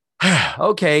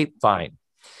 Okay, fine.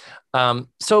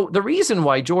 So the reason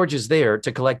why George is there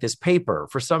to collect this paper,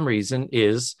 for some reason,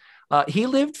 is he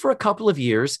lived for a couple of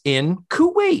years in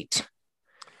Kuwait.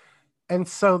 And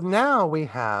so now we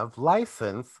have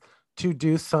license to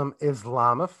do some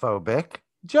Islamophobic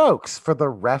jokes for the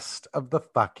rest of the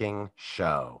fucking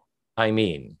show. I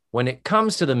mean, when it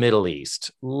comes to the Middle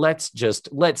East, let's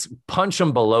punch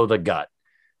them below the gut,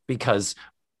 because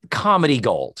comedy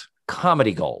gold.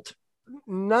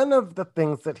 None of the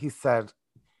things that he said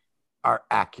are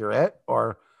accurate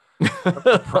or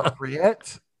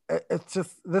appropriate. It's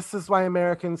just, this is why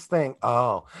Americans think,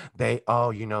 those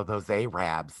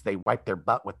Arabs, they wipe their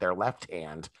butt with their left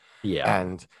hand. Yeah.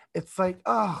 And it's like,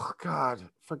 oh God,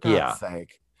 for God's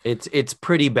sake. It's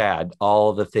pretty bad,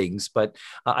 all the things, but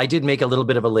I did make a little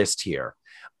bit of a list here.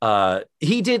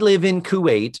 He did live in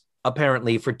Kuwait,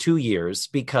 apparently, for 2 years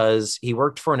because he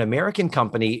worked for an American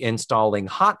company installing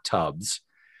hot tubs,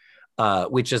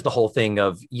 which is the whole thing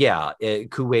of,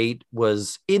 Kuwait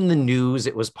was in the news.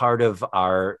 It was part of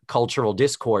our cultural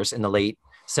discourse in the late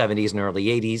 70s and early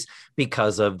 80s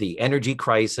because of the energy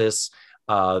crisis,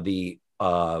 the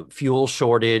fuel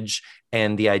shortage,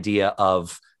 and the idea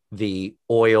of the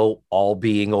oil all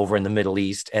being over in the Middle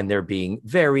East and there being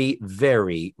very,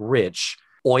 very rich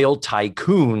oil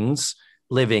tycoons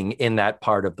living in that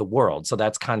part of the world. So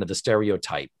that's kind of the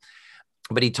stereotype.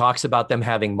 But he talks about them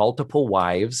having multiple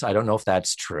wives. I don't know if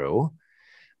that's true.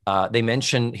 They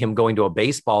mention him going to a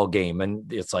baseball game,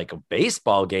 and it's like, a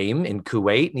baseball game in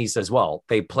Kuwait. And he says, well,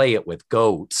 they play it with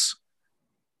goats.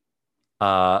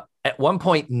 At one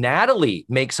point, Natalie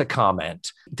makes a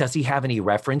comment. Does he have any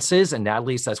references? And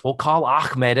Natalie says, well, call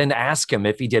Ahmed and ask him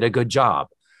if he did a good job.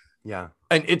 Yeah.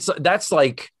 And that's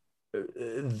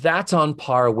on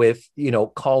par with,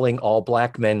 calling all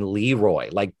black men Leroy.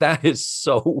 Like, that is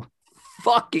so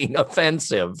fucking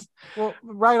offensive. Well,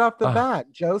 right off the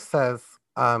bat, Joe says,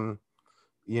 I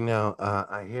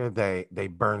hear they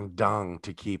burn dung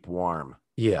to keep warm.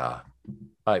 Yeah.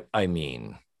 I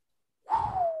mean,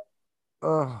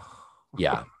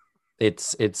 yeah,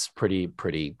 it's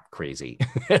pretty crazy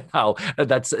how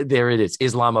there it is.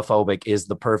 Islamophobic is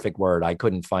the perfect word. I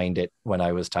couldn't find it when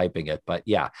I was typing it, but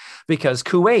yeah, because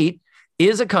Kuwait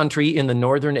is a country in the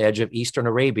northern edge of Eastern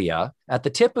Arabia at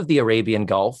the tip of the Arabian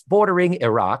Gulf, bordering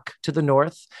Iraq to the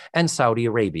north and Saudi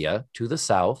Arabia to the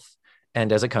south.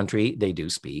 And as a country, they do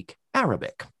speak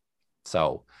Arabic.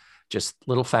 So just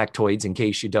little factoids in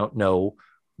case you don't know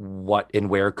what and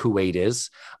where Kuwait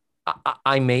is.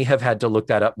 I may have had to look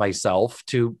that up myself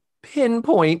to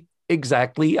pinpoint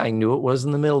exactly. I knew it was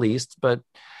in the Middle East, but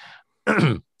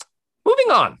moving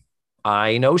on.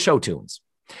 I know show tunes.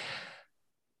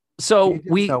 So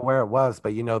we know where it was,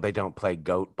 but they don't play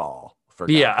goat ball.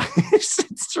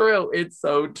 It's true. It's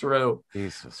so true.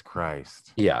 Jesus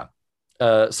Christ. Yeah.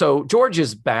 So George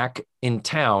is back in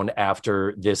town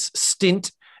after this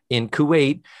stint in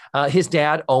Kuwait. His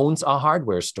dad owns a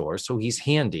hardware store, so he's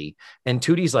handy. And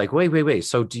Tootie's like, wait.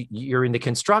 So you're into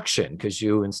construction because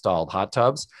you installed hot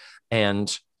tubs?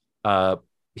 And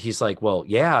he's like, well,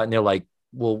 yeah. And they're like,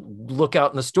 well, look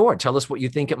out in the store. Tell us what you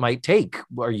think it might take.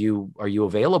 Are you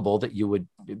available that you would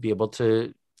be able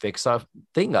to fix a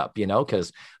thing up,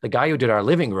 because the guy who did our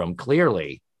living room,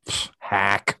 clearly,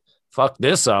 hack, fuck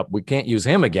this up. We can't use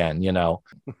him again,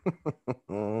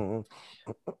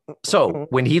 So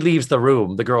when he leaves the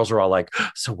room, the girls are all like,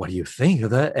 so what do you think of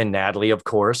that? And Natalie, of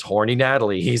course, horny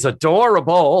Natalie, he's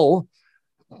adorable.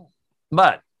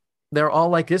 But they're all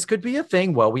like, this could be a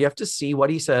thing. Well, we have to see what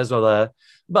he says.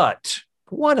 But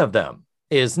one of them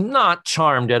is not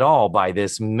charmed at all by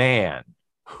this man.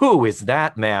 Who is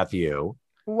that, Matthew?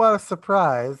 What a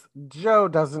surprise. Joe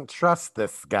doesn't trust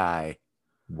this guy.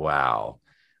 Wow.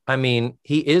 I mean,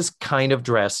 he is kind of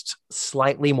dressed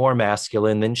slightly more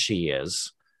masculine than she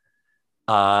is.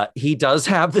 He does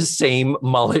have the same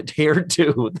mullet hair,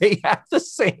 too. They have the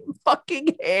same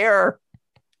fucking hair.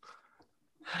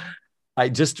 I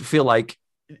just feel like,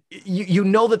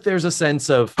 that there's a sense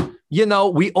of,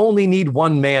 we only need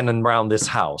one man around this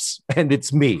house, and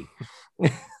it's me.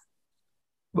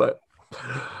 But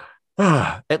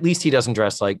at least he doesn't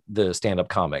dress like the stand-up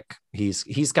comic.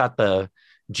 He's got the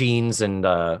jeans and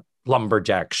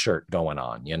lumberjack shirt going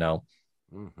on,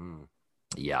 Mm-hmm.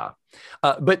 Yeah.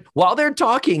 But while they're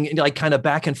talking, like kind of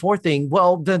back and forth thing,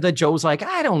 well, the Joe's like,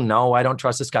 I don't know. I don't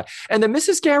trust this guy. And then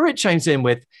Mrs. Garrett chimes in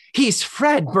with, he's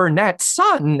Fred Burnett's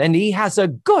son and he has a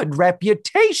good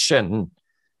reputation.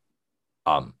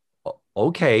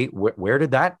 Okay. Where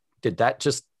did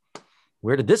this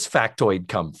factoid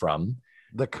come from?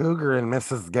 The cougar in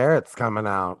Mrs. Garrett's coming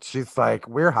out. She's like,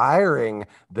 we're hiring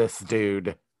this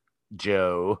dude,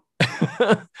 Joe.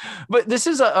 But this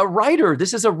is a writer.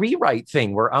 This is a rewrite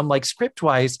thing where I'm like, script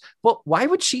wise, well, why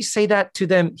would she say that to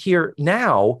them here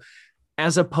now,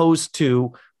 as opposed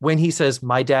to when he says,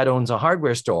 my dad owns a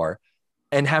hardware store?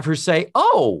 and have her say,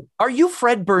 "Oh, are you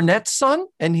Fred Burnett's son?"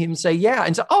 And him say, "Yeah."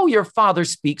 And so, "Oh, your father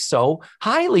speaks so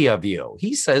highly of you.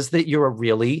 He says that you're a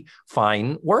really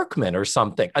fine workman," or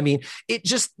something. I mean,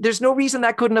 there's no reason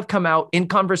that couldn't have come out in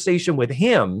conversation with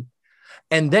him.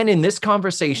 And then in this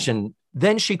conversation,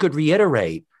 then she could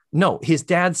reiterate, no, his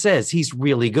dad says he's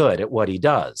really good at what he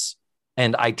does.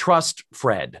 And I trust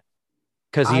Fred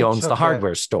because he owns the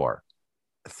hardware store.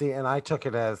 See, and I took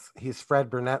it as he's Fred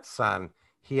Burnett's son.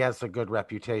 He has a good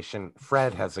reputation.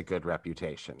 Fred has a good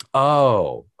reputation.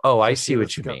 Oh, I see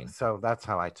what you mean. So that's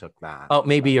how I took that. Oh,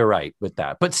 maybe you're right with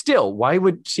that. But still, why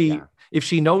would she, if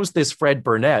she knows this Fred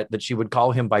Burnett, that she would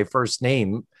call him by first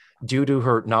name due to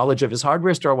her knowledge of his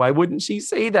hardware store? Why wouldn't she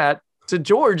say that to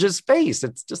George's face?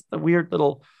 It's just a weird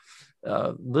little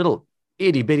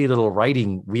itty bitty little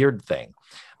writing weird thing.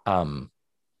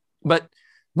 But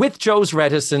with Joe's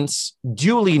reticence,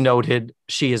 duly noted,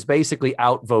 she is basically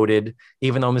outvoted,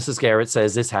 even though Mrs. Garrett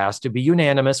says this has to be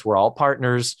unanimous. We're all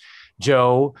partners.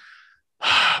 Joe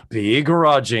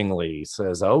begrudgingly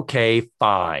says, okay,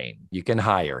 fine, you can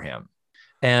hire him.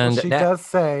 And she does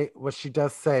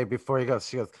say before he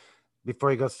goes,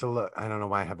 before he goes to look, I don't know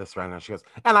why I have this right now. She goes,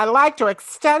 and I'd like to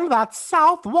extend that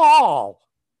south wall.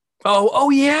 Oh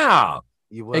yeah.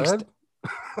 You would?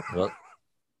 Well,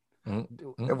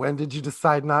 when did you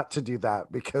decide not to do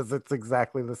that? Because it's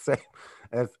exactly the same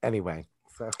as anyway.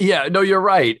 So yeah, no, you're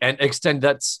right. And extend,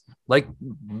 that's like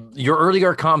your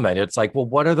earlier comment. It's like, well,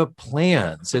 what are the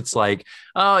plans? It's like,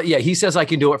 yeah, he says I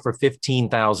can do it for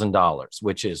 $15,000,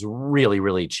 which is really,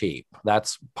 really cheap.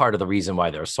 That's part of the reason why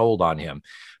they're sold on him.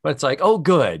 But it's like, oh,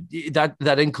 good.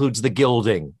 That includes the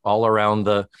gilding all around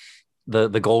the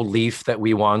gold leaf that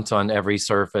we want on every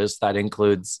surface. That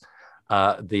includes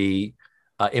the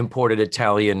imported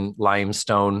Italian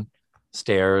limestone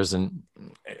stairs. And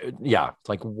yeah, it's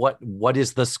like, what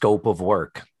is the scope of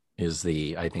work is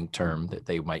the, I think, term that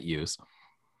they might use.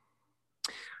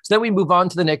 So then we move on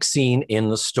to the next scene in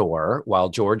the store. While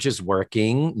George is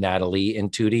working, Natalie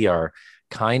and Tootie are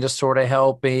kind of sort of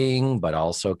helping, but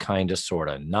also kind of sort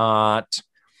of not.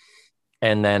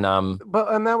 And then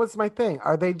and that was my thing.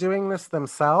 Are they doing this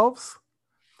themselves?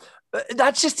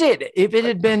 That's just it. If it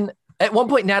had been at one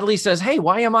point, Natalie says, hey,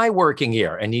 why am I working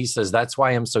here? And he says, that's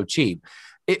why I'm so cheap.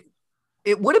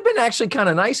 It would have been actually kind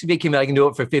of nice if he came out, I can do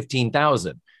it for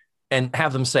 $15,000 and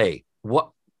have them say,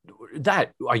 what,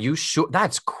 that, are you sure?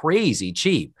 That's crazy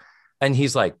cheap. And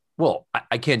he's like, well,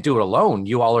 I can't do it alone.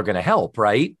 You all are going to help,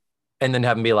 right? And then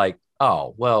have him be like,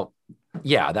 oh, well,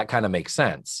 yeah, that kind of makes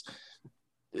sense.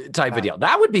 Type of deal.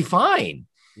 That would be fine.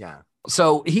 Yeah.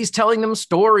 So he's telling them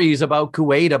stories about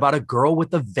Kuwait, about a girl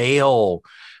with a veil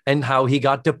and how he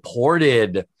got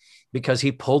deported because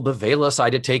he pulled the veil aside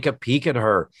to take a peek at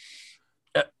her.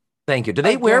 Thank you. Do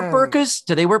they wear burqas?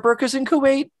 Do they wear burqas in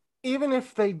Kuwait? Even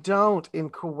if they don't in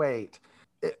Kuwait,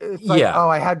 it's like, oh,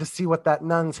 I had to see what that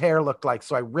nun's hair looked like,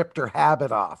 so I ripped her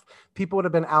habit off. People would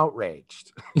have been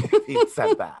outraged if he'd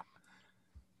said that.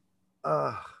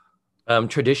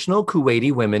 Traditional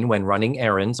Kuwaiti women, when running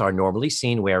errands, are normally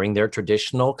seen wearing their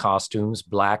traditional costumes,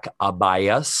 black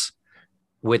abayas,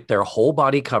 with their whole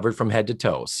body covered from head to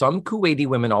toe. Some Kuwaiti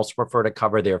women also prefer to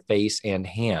cover their face and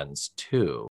hands,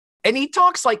 too. And he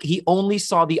talks like he only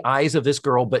saw the eyes of this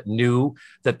girl, but knew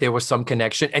that there was some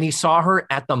connection. And he saw her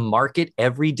at the market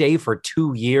every day for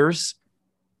 2 years.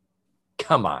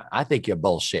 Come on. I think you're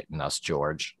bullshitting us,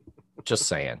 George. Just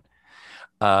saying.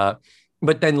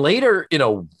 But then later, in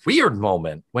a weird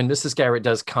moment, when Mrs. Garrett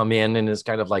does come in and is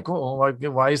kind of like, oh,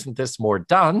 why isn't this more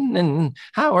done? And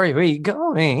how are we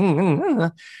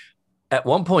going? At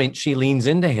one point, she leans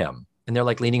into him and they're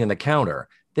like leaning on the counter.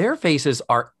 Their faces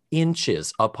are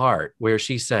inches apart, where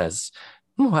she says,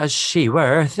 was she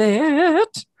worth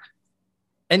it?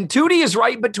 And Tootie is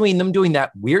right between them doing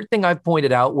that weird thing I've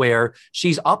pointed out where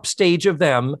she's upstage of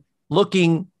them,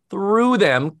 looking through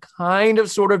them, kind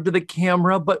of sort of to the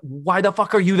camera, but why the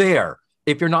fuck are you there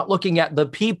if you're not looking at the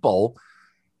people?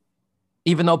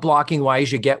 Even though blocking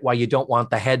wise, you get why you don't want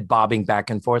the head bobbing back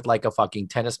and forth like a fucking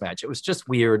tennis match. It was just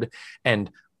weird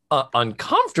and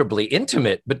uncomfortably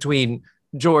intimate between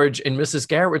George and Mrs.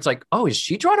 Garrett. It's like, oh, is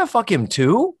she trying to fuck him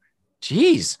too?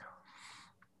 Jeez.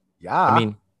 Yeah. I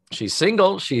mean, she's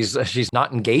single. She's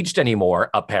not engaged anymore,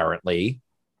 apparently.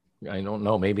 I don't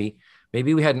know. Maybe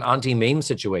we had an Auntie Mame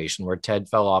situation where Ted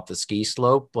fell off the ski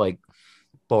slope like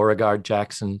Beauregard,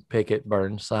 Jackson, Pickett,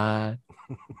 Burnside.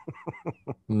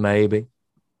 Maybe.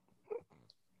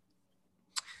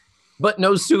 But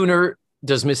no sooner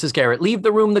does Mrs. Garrett leave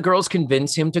the room, the girls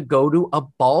convince him to go to a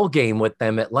ball game with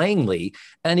them at Langley.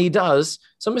 And he does.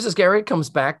 So Mrs. Garrett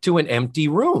comes back to an empty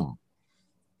room.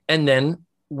 And then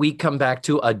we come back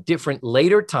to a different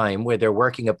later time where they're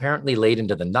working apparently late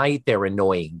into the night. They're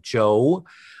annoying Joe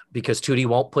because Tootie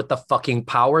won't put the fucking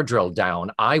power drill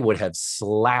down. I would have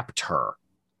slapped her.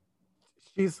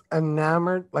 She's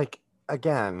enamored, like,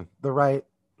 again,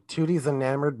 Tootie's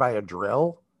enamored by a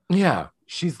drill. Yeah.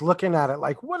 She's looking at it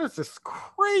like, what is this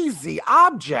crazy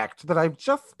object that I've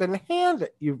just been handed?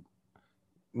 You've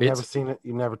never seen it.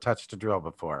 You never touched a drill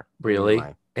before. Really?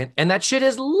 And that shit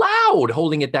is loud,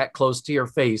 holding it that close to your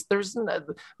face. There's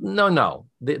no.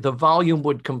 The volume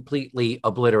would completely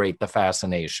obliterate the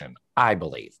fascination, I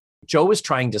believe. Joe is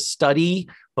trying to study,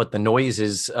 but the noise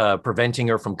is preventing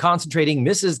her from concentrating.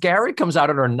 Mrs. Garrett comes out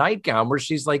in her nightgown where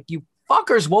she's like, you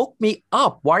fuckers woke me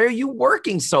up. Why are you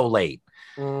working so late?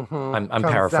 Mm-hmm. I'm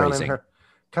paraphrasing.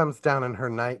 Comes down in her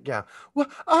nightgown. Well,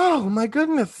 oh my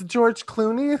goodness, George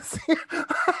Clooney is here.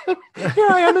 Here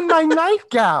I am in my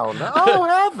nightgown. Oh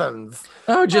heavens!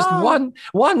 Oh, just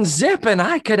one zip, and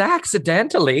I could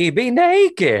accidentally be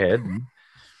naked.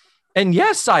 And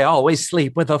yes, I always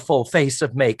sleep with a full face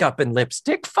of makeup and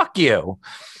lipstick. Fuck you.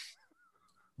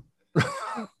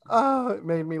 Oh, it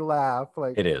made me laugh.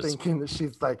 Like it is thinking that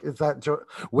she's like, is that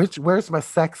where's my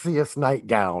sexiest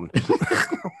nightgown?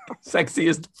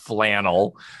 Sexiest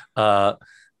flannel.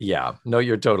 Yeah, no,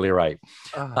 you're totally right.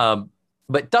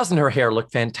 But doesn't her hair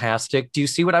look fantastic? Do you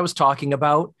see what I was talking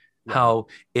about? Yeah. How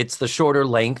it's the shorter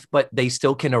length, but they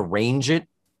still can arrange it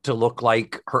to look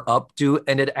like her updo,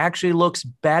 and it actually looks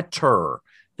better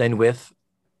than with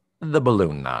the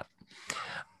balloon knot.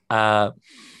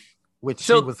 Which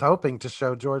she was hoping to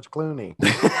show George Clooney.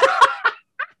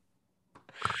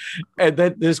 And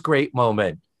then this great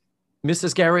moment,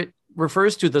 Mrs. Garrett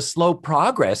refers to the slow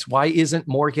progress. Why isn't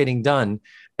more getting done?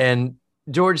 And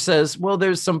George says, well,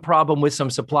 there's some problem with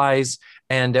some supplies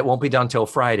and it won't be done till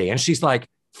Friday. And she's like,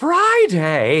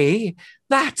 Friday?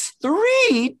 That's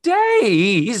 3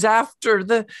 days after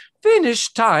the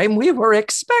finish time we were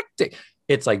expecting.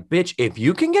 It's like, bitch, if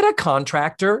you can get a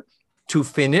contractor to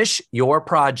finish your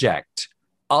project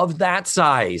of that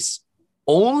size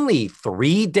only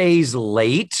 3 days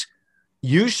late,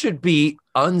 you should be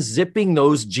unzipping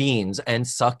those jeans and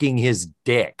sucking his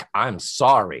dick. I'm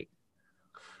sorry.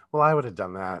 Well, I would have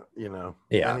done that,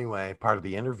 Yeah. Anyway, part of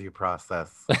the interview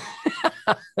process.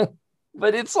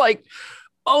 But it's like,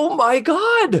 oh my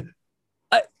God.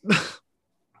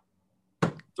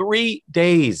 3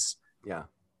 days. Yeah.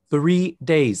 3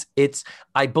 days.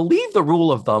 I believe the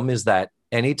rule of thumb is that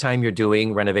anytime you're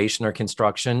doing renovation or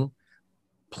construction,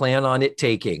 plan on it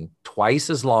taking twice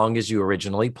as long as you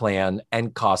originally planned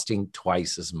and costing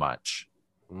twice as much.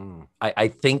 I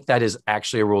think that is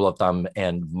actually a rule of thumb.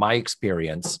 And my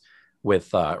experience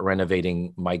with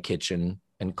renovating my kitchen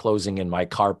and closing in my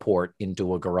carport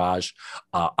into a garage,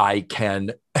 I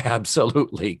can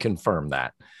absolutely confirm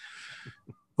that.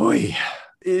 Oy.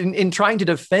 In trying to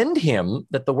defend him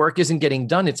that the work isn't getting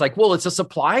done, it's like, well, it's a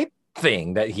supply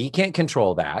thing that he can't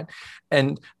control that.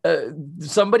 And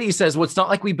somebody says, well, it's not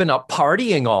like we've been up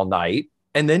partying all night.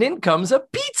 And then in comes a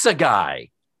pizza guy.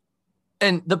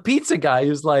 And the pizza guy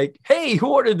is like, hey,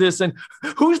 who ordered this? And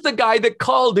who's the guy that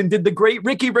called and did the great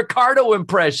Ricky Ricardo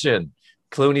impression?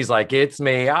 Clooney's like, it's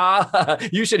me.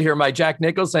 You should hear my Jack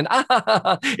Nicholson.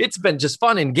 It's been just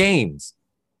fun and games.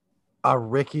 A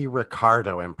Ricky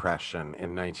Ricardo impression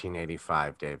in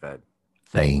 1985, David.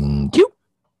 Thank you.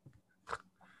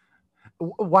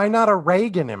 Why not a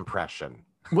Reagan impression?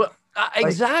 Well,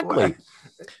 exactly.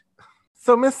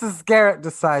 So Mrs. Garrett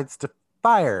decides to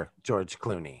fire George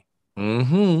Clooney.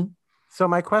 Mm-hmm. So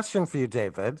my question for you,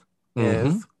 David,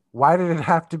 is why did it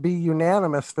have to be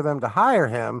unanimous for them to hire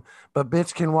him, but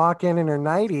bitch can walk in her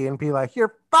nightie and be like,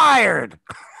 you're fired?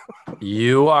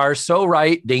 You are so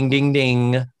right. Ding, ding,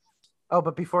 ding. Oh,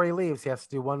 but before he leaves, he has to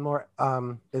do one more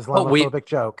Islamophobic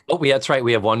joke. Oh, that's right.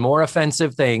 We have one more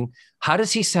offensive thing. How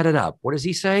does he set it up? What does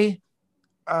he say?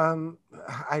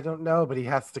 I don't know, but he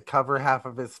has to cover half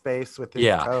of his face with his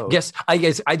toes. I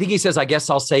think he says, I guess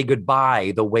I'll say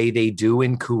goodbye the way they do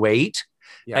in Kuwait.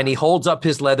 Yeah. And he holds up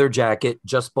his leather jacket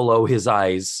just below his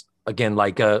eyes, again,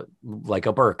 like a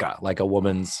burqa, like a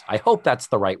woman's. I hope that's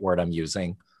the right word I'm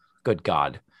using. Good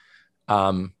God.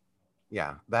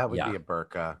 Yeah, that would be a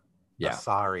burqa. Yeah. A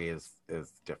sari is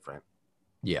different.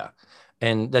 Yeah.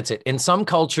 And that's it. In some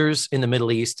cultures in the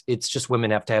Middle East, it's just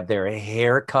women have to have their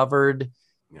hair covered.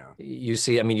 Yeah. You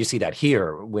see that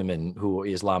here,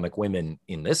 Islamic women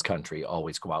in this country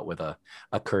always go out with a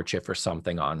kerchief or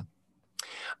something on.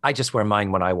 I just wear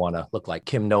mine when I want to look like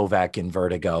Kim Novak in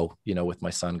Vertigo, with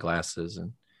my sunglasses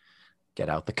and get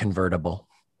out the convertible.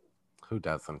 Who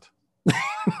doesn't?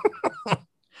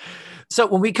 So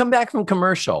when we come back from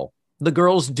commercial, the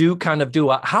girls do kind of do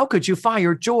a, how could you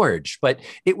fire George? But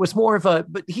it was more of a,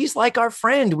 but he's like our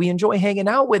friend. We enjoy hanging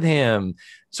out with him,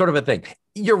 sort of a thing.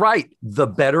 You're right. The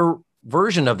better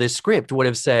version of this script would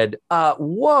have said,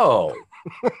 whoa,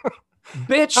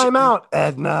 bitch. I'm out,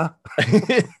 Edna.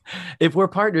 If we're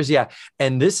partners, yeah.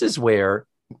 And this is where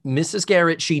Mrs.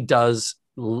 Garrett, she does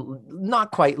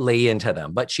not quite lay into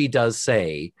them, but she does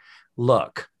say,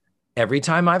 look, every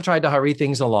time I've tried to hurry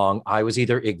things along, I was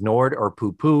either ignored or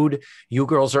poo-pooed. You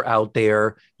girls are out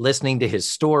there listening to his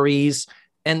stories.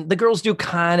 And the girls do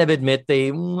kind of admit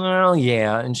well,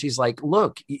 yeah. And she's like,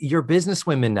 look, you're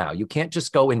businesswomen now. You can't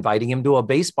just go inviting him to a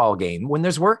baseball game when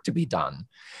there's work to be done.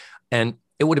 And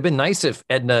it would have been nice if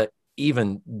Edna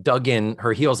even dug in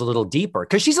her heels a little deeper,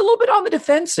 because she's a little bit on the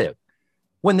defensive.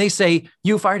 When they say,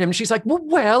 you fired him, she's like,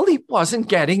 well, he wasn't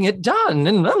getting it done.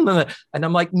 And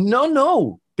I'm like,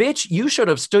 no, bitch, you should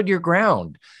have stood your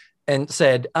ground and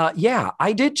said, yeah,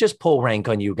 I did just pull rank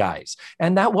on you guys.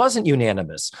 And that wasn't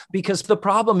unanimous, because the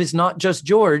problem is not just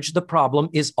George. The problem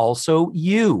is also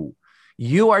you.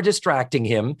 You are distracting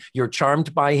him. You're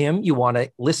charmed by him. You want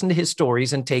to listen to his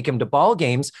stories and take him to ball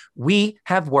games. We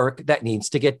have work that needs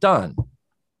to get done.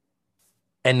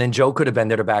 And then Joe could have been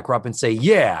there to back her up and say,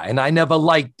 yeah, and I never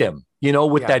liked him,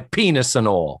 with that penis and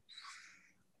all.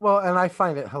 Well, and I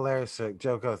find it hilarious that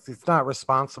Joe goes, he's not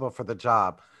responsible for the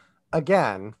job.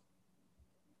 Again,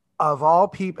 of all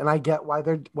people, and I get what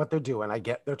they're doing. I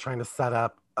get they're trying to set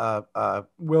up,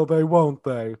 will they, won't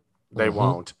they? They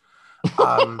won't.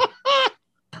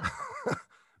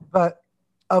 But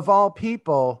of all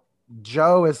people,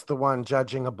 Joe is the one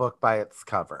judging a book by its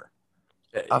cover.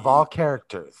 Of all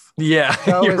characters. Yeah,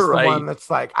 Joe you're is the right. one that's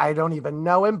like, I don't even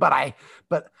know him, but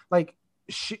like,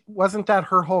 she wasn't that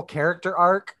her whole character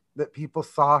arc, that people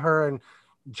saw her and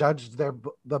judged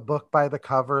the book by the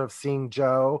cover of seeing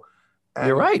Joe. And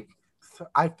you're right. So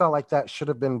I felt like that should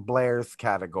have been Blair's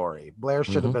category. Blair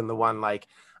should have been the one like,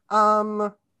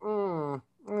 no, I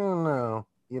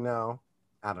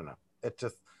don't know. It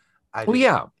just,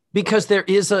 yeah, because there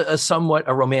is a somewhat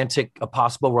a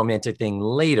possible romantic thing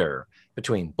later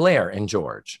between Blair and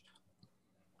George.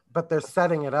 But they're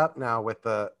setting it up now with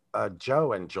the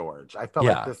Joe and George. I felt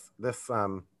like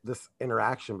this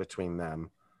interaction between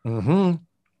them.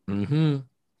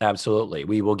 Absolutely.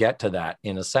 We will get to that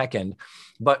in a second.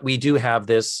 But we do have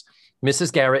this.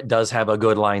 Mrs. Garrett does have a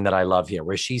good line that I love here,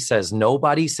 where she says,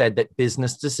 nobody said that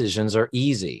business decisions are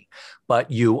easy,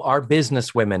 but you are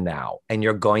business women now, and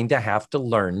you're going to have to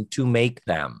learn to make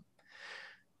them.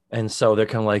 And so they're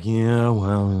kind of like, yeah,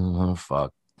 well,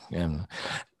 fuck. And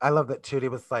I love that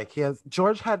Tootie was like,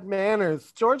 George had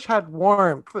manners. George had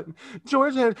warmth.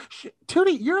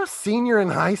 Tootie, you're a senior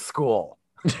in high school.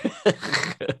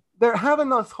 They're having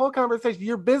this whole conversation.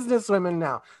 You're businesswomen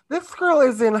now. This girl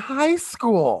is in high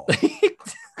school.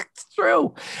 It's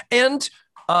true. And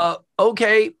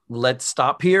okay, let's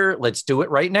stop here. Let's do it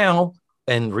right now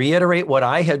and reiterate what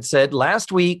I had said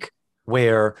last week,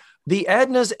 where the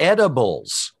Edna's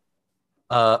Edibles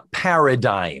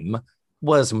paradigm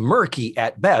was murky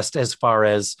at best, as far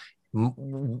as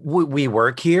we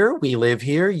work here, we live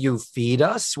here, you feed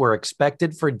us, we're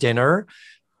expected for dinner,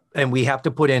 and we have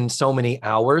to put in so many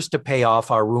hours to pay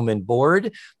off our room and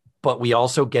board, but we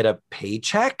also get a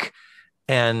paycheck,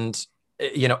 and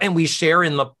and we share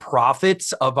in the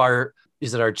profits of our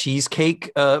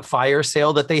cheesecake fire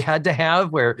sale that they had to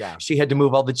have, where she had to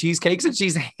move all the cheesecakes, and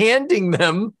she's handing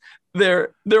them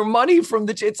their money from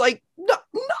it's like, no,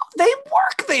 they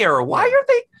work there. Why are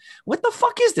they? What the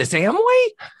fuck is this, Amway?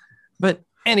 But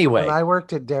anyway, when I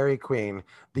worked at Dairy Queen,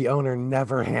 the owner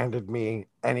never handed me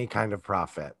any kind of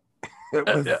profit. It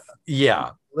was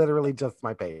literally just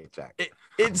my paycheck.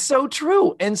 It's so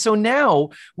true. And so now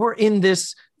we're in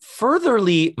this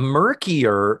furtherly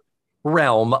murkier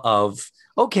realm of,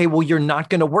 okay, well, you're not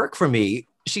going to work for me.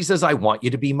 She says, I want you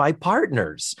to be my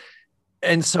partners.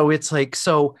 And so it's like,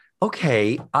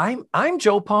 okay, I'm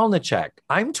Joe Polnicek.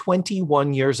 I'm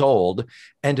 21 years old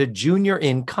and a junior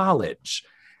in college,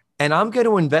 and I'm going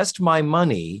to invest my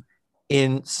money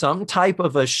in some type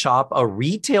of a shop, a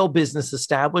retail business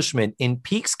establishment in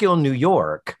Peekskill, New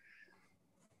York.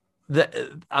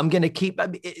 I'm going to keep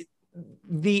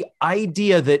the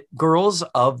idea that girls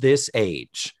of this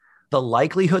age, the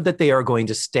likelihood that they are going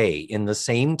to stay in the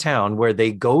same town where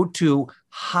they go to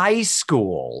high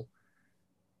school,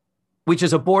 which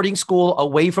is a boarding school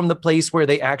away from the place where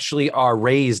they actually are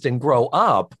raised and grow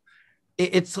up.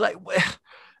 It's like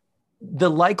the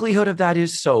likelihood of that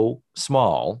is so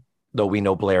small, though we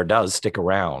know Blair does stick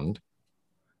around.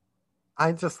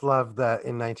 I just love that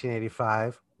in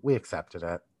 1985, we accepted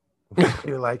it.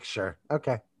 You're like, sure.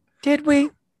 Okay. Did we?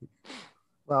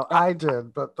 Well, I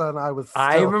did, but then I was still...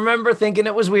 I remember thinking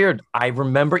it was weird. I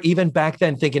remember even back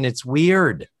then thinking it's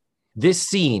weird. This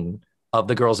scene of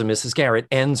The Girls and Mrs. Garrett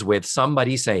ends with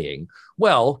somebody saying,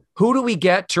 well, who do we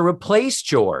get to replace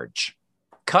George?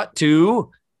 Cut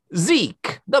to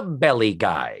Zeke, the belly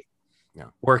guy,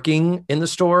 working in the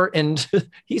store. And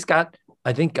he's got,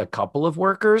 I think, a couple of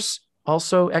workers,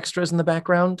 also extras in the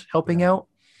background helping out.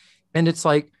 And it's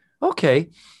like, okay.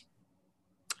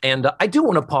 And I do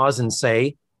want to pause and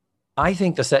say, I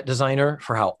think the set designer,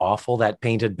 for how awful that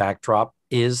painted backdrop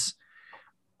is,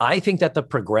 I think that the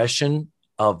progression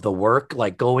of the work,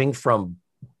 like going from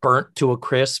burnt to a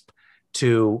crisp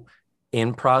to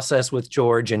in process with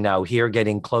George and now here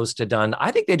getting close to done,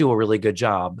 I think they do a really good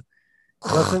job.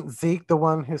 Wasn't Zeke the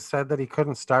one who said that he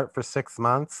couldn't start for 6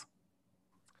 months?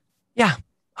 Yeah,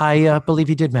 I believe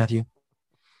he did, Matthew.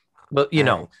 But, you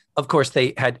know, of course,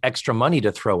 they had extra money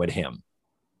to throw at him.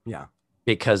 Yeah.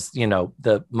 Because, you know,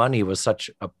 the money was such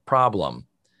a problem,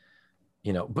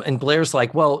 you know, and Blair's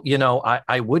like, well, you know,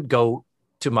 I would go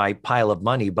to my pile of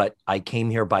money, but I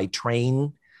came here by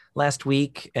train last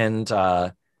week and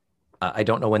I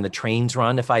don't know when the trains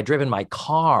run. If I'd driven my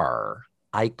car,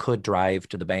 I could drive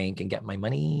to the bank and get my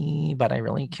money, but I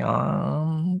really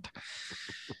can't.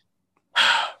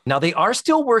 Now, they are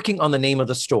still working on the name of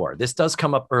the store. This does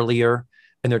come up earlier,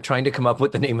 and they're trying to come up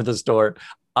with the name of the store.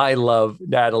 I love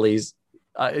Natalie's.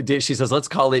 She says, let's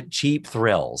call it Cheap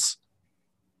Thrills.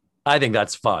 I think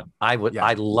that's fun. I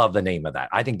love the name of that.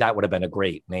 I think that would have been a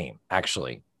great name,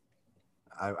 actually.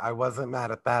 I wasn't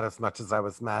mad at that as much as I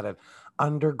was mad at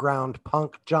Underground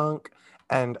Punk Junk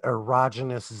and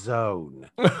Erogenous Zone.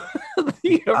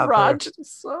 The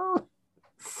Erogenous Zone?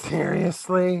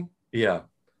 Seriously? Yeah.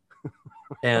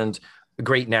 And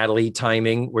great Natalie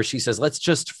timing where she says, let's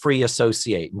just free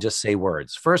associate and just say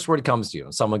words. First word comes to you.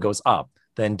 And someone goes up,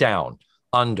 then down,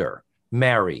 under,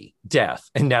 marry, death.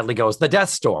 And Natalie goes, the death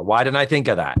store. Why didn't I think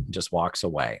of that? And just walks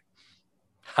away.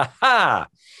 Ha ha.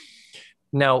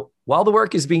 Now, while the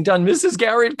work is being done, Mrs.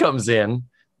 Garrett comes in.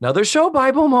 Another show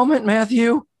Bible moment,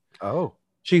 Matthew. Oh.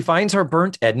 She finds her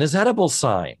burnt Edna's Edible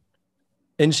sign.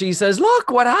 And she says, look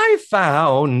what I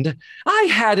found. I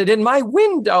had it in my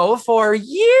window for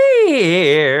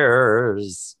years.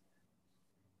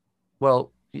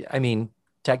 Well, I mean,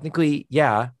 technically,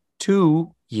 yeah,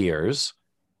 2 years,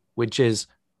 which is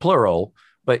plural,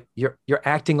 but you're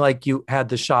acting like you had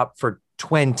the shop for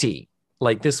 20.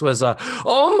 Like this was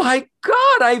oh my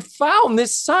God, I found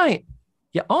this sign.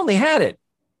 You only had it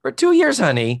for 2 years,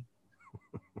 honey.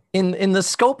 In the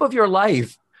scope of your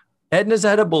life, Edna's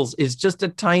Edibles is just a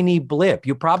tiny blip.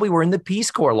 You probably were in the Peace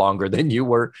Corps longer than you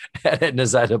were at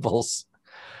Edna's Edibles.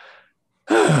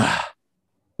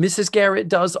 Mrs. Garrett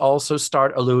does also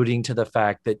start alluding to the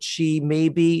fact that she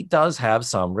maybe does have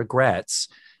some regrets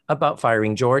about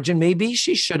firing George, and maybe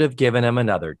she should have given him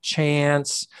another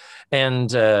chance. And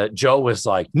Joe was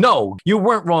like, no, you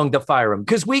weren't wrong to fire him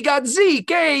because we got Zeke.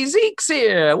 Hey, Zeke's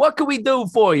here. What can we do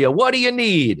for you? What do you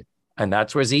need? And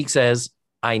that's where Zeke says,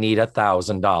 I need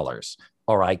 $1,000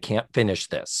 or I can't finish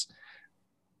this.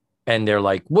 And they're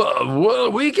like, whoa,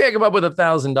 we can't come up with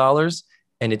 $1,000.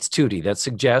 And it's Tootie that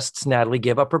suggests Natalie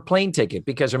give up her plane ticket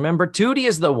because remember, Tootie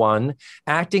is the one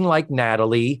acting like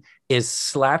Natalie is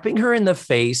slapping her in the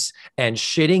face and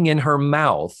shitting in her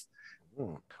mouth.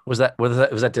 Was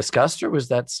that disgust or was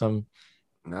that some?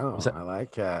 No, I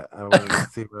like it. I wanted to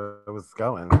see where it was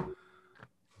going. I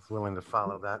was willing to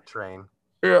follow that train.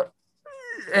 Yeah.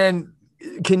 And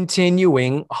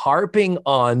continuing harping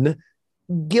on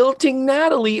guilting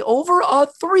Natalie over a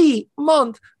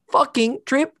 3-month fucking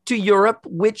trip to Europe,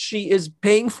 which she is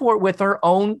paying for with her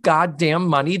own goddamn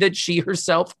money that she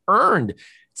herself earned.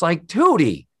 It's like,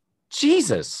 Tootie,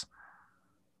 Jesus.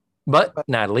 But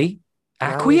Natalie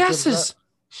acquiesces.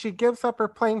 She gives up her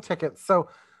plane ticket. So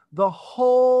the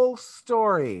whole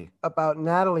story about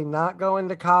Natalie not going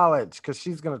to college because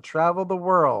she's going to travel the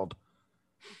world,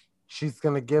 she's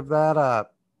going to give that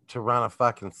up to run a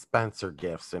fucking Spencer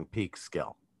Gifts and Peak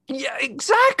Skill. Yeah,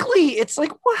 exactly. It's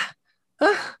like, what?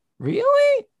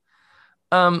 Really?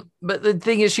 But the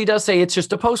thing is, she does say it's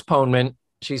just a postponement.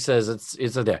 She says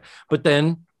it's a there. But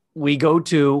then we go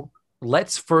to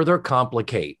let's further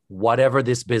complicate whatever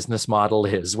this business model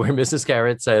is, where Mrs.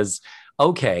 Garrett says,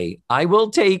 okay, I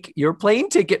will take your plane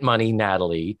ticket money,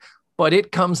 Natalie, but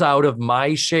it comes out of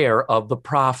my share of the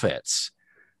profits.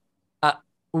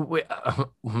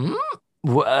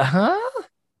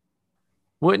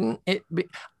 Wouldn't it be?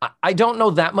 I don't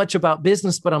know that much about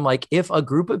business, but I'm like, if a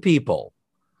group of people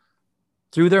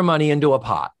threw their money into a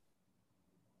pot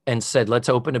and said, let's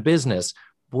open a business,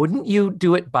 wouldn't you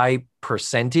do it by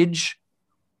percentage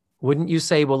wouldn't you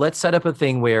say, well, let's set up a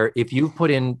thing where if you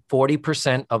put in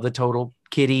 40% of the total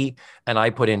kitty and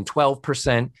I put in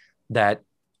 12%, that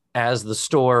as the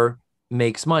store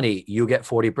makes money, you get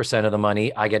 40% of the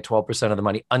money, I get 12% of the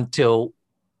money until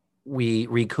we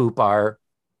recoup our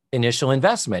initial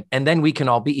investment. And then we can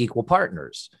all be equal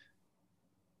partners.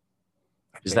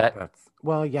 Is that?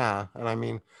 Well, yeah. And I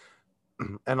mean,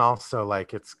 and also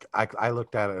like I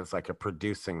looked at it as like a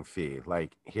producing fee.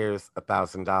 Like here's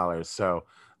 $1,000. So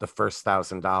the first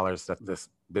 $1,000 that this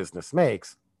business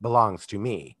makes belongs to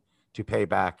me to pay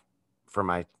back for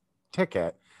my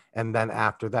ticket. And then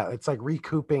after that, it's like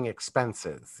recouping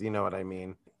expenses. You know what I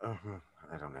mean?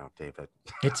 I don't know, David.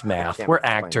 It's math. We're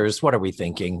actors. What are we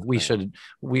thinking? We should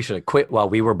have quit while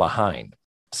we were behind.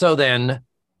 So then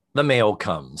the mail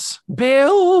comes.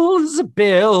 Bills,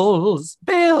 bills,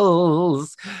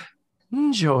 bills.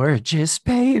 George's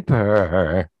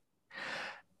paper.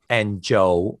 And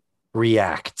Jo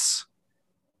reacts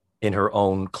in her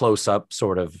own close-up,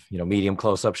 sort of, medium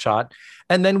close-up shot.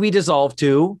 And then we dissolve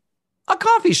to a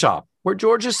coffee shop where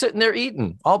George is sitting there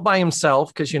eating all by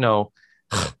himself because,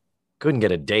 couldn't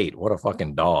get a date. What a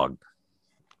fucking dog.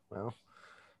 Well,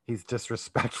 he's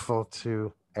disrespectful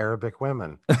to Arabic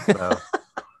women. So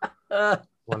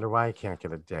wonder why he can't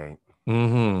get a date.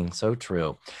 So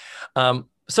true.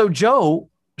 So Jo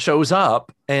shows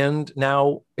up and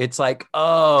now it's like,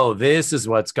 oh, this is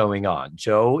what's going on.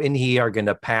 Jo and he are going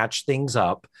to patch things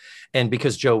up. And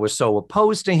because Jo was so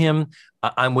opposed to him,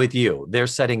 I'm with you. They're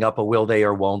setting up a will they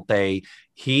or won't they.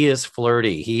 He is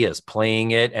flirty. He is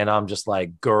playing it. And I'm just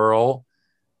like, girl,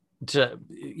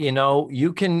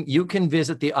 you can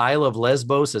visit the Isle of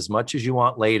Lesbos as much as you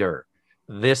want later.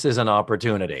 This is an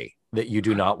opportunity that you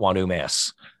do not want to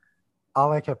miss.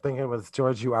 All I kept thinking was,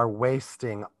 George, you are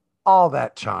wasting all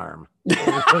that charm.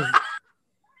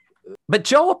 But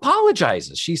Jo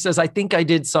apologizes. She says, I think I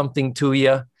did something to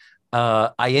you.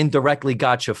 I indirectly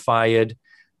got you fired.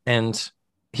 And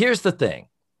here's the thing.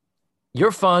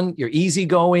 You're fun. You're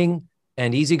easygoing.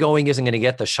 And easygoing isn't going to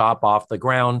get the shop off the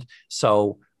ground.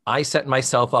 So I set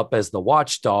myself up as the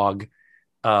watchdog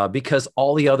because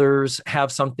all the others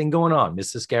have something going on.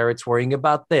 Mrs. Garrett's worrying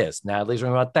about this. Natalie's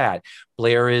worrying about that.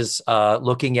 Blair is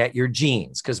looking at your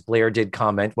jeans because Blair did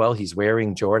comment, well, he's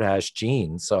wearing Jordache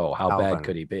jeans. So how bad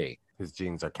could he be? His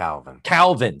jeans are Calvin.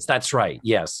 Calvin's. That's right.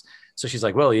 Yes. So she's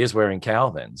like, well, he is wearing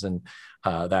Calvin's and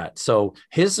that. So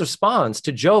his response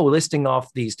to Jo listing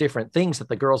off these different things that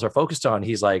the girls are focused on,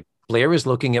 he's like, Blair is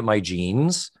looking at my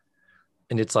jeans.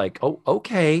 And it's like, oh,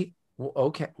 okay.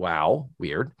 Okay. Wow.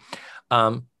 Weird.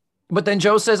 But then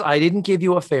Jo says, I didn't give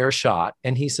you a fair shot.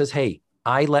 And he says, hey,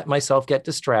 I let myself get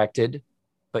distracted,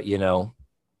 but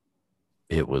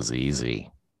it was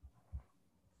easy.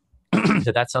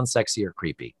 Did that sound sexy or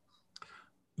creepy?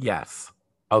 Yes.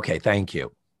 Okay. Thank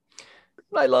you.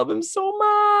 I love him so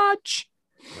much.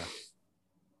 Yeah.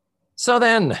 So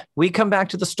then we come back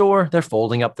to the store. They're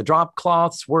folding up the drop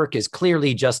cloths. Work is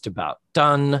clearly just about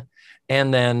done.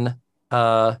 And then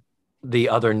the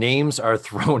other names are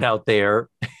thrown out there,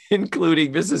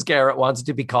 including Mrs. Garrett wants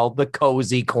to be called the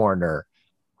Cozy Corner.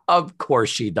 Of course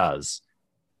she does.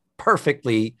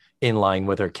 Perfectly in line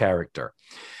with her character.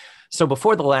 So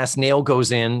before the last nail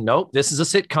goes in, nope, this is a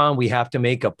sitcom. We have to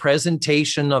make a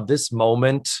presentation of this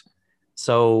moment.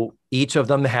 So each of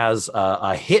them has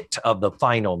a hit of the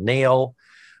final nail.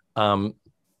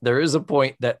 There is a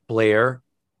point that Blair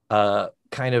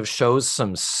kind of shows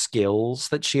some skills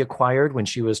that she acquired when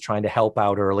she was trying to help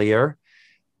out earlier.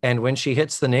 And when she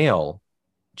hits the nail,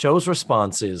 Jo's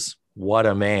response is, what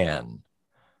a man.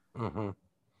 Mm-hmm.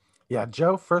 Yeah,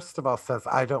 Jo, first of all, says,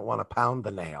 I don't want to pound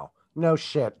the nail. No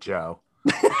shit, Jo.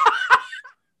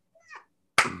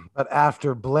 But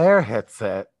after Blair hits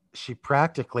it, she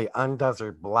practically undoes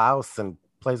her blouse and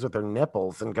plays with her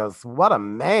nipples and goes, what a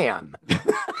man.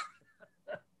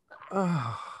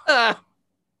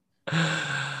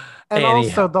 And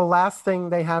also, the last thing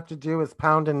they have to do is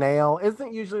pound a nail.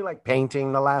 Isn't usually like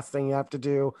painting the last thing you have to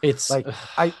do? It's like,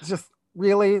 I just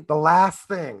really, the last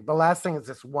thing is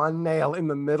this one nail in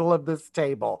the middle of this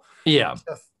table. Yeah.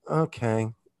 Okay.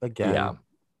 Again. Yeah.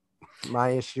 My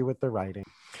issue with the writing.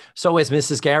 So as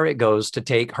Mrs. Garrett goes to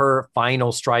take her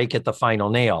final strike at the final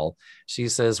nail, she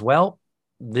says, well,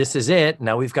 this is it.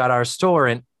 Now we've got our store.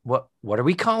 And what are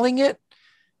we calling it?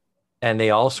 And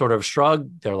they all sort of shrug.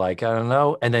 They're like, I don't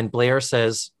know. And then Blair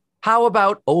says, how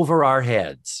about over our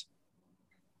heads?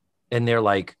 And they're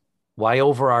like, why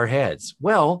over our heads?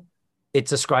 Well, it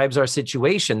describes our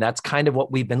situation. That's kind of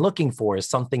what we've been looking for, is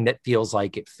something that feels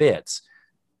like it fits.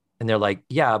 And they're like,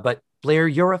 yeah, but Blair,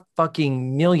 you're a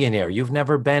fucking millionaire. You've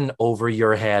never been over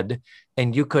your head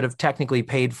and you could have technically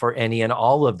paid for any and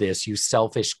all of this, you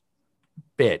selfish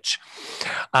bitch.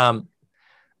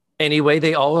 Anyway,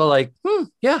 they all are like,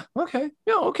 yeah, okay.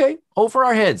 Over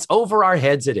our heads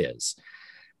it is.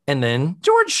 And then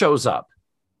George shows up.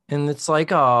 And it's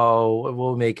like, oh,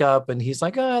 we'll make up. And he's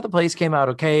like, the place came out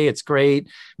okay. It's great.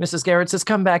 Mrs. Garrett says,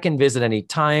 come back and visit any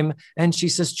time. And she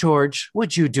says, George,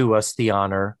 would you do us the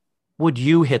honor? Would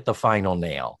you hit the final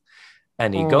nail?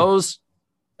 And he goes,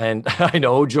 and I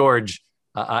know, George,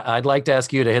 I'd like to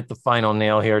ask you to hit the final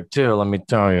nail here too, let me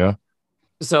tell you.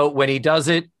 So when he does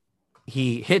it,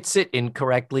 he hits it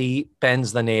incorrectly,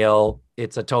 bends the nail.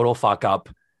 It's a total fuck up.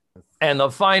 And the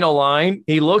final line,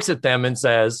 he looks at them and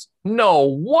says, no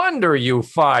wonder you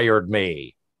fired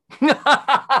me.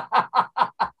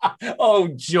 Oh,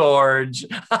 George.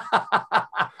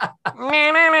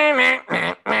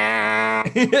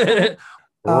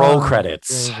 Roll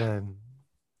credits.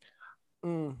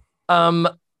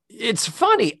 It's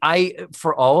funny.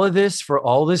 For all this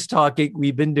talking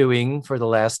we've been doing for the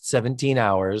last 17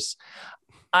 hours,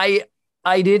 I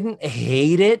didn't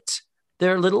hate it.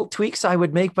 There are little tweaks I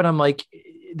would make, but I'm like,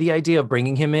 the idea of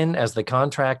bringing him in as the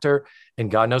contractor,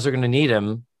 and God knows they're going to need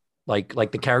him,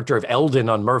 like the character of Eldon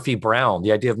on Murphy Brown,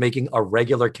 the idea of making a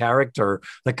regular character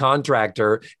the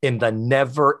contractor in the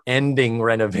never-ending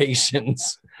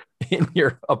renovations in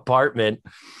your apartment.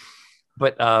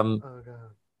 But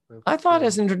I thought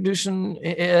as an introduction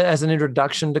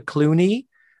to Clooney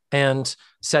and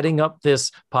setting up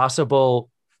this possible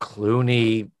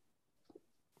Clooney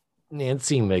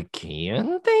Nancy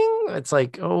McKeon thing, it's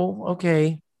like, oh,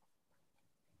 okay.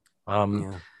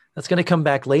 That's going to come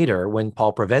back later when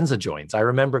Paul Provenza joins. I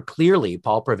remember clearly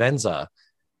Paul Provenza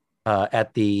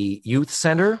at the youth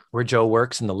center where Joe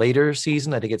works in the later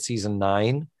season. I think it's season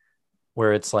 9,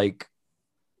 where it's like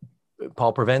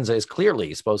Paul Provenza is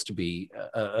clearly supposed to be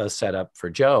a setup for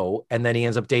Joe, and then he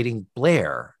ends up dating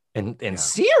Blair, and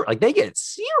like they get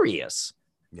serious,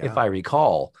 if I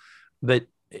recall. But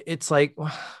it's like,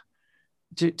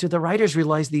 do the writers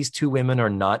realize these two women are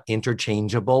not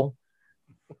interchangeable?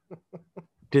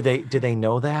 Do they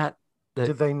know that?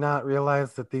 Did they not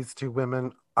realize that these two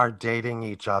women are dating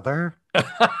each other?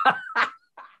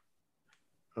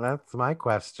 That's my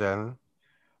question.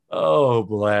 Oh,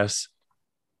 bless.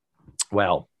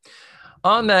 Well,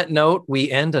 on that note,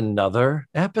 we end another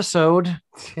episode.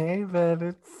 David,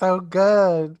 it's so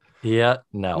good. Yeah,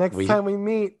 no. Next time we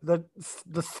meet, the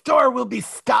store will be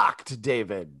stocked,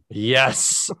 David.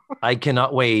 Yes, I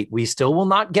cannot wait. We still will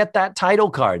not get that title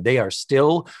card. They are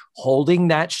still holding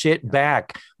that shit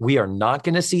back. We are not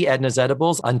going to see Edna's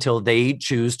Edibles until they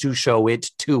choose to show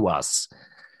it to us.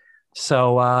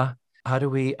 So how do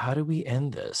we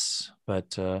end this?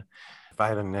 But if I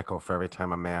had a nickel for every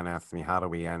time a man asks me, how do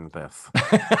we end this?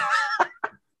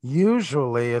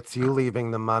 Usually it's you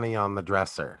leaving the money on the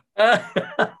dresser. But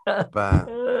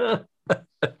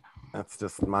that's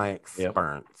just my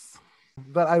experience. Yep.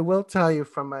 But I will tell you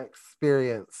from my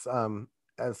experience,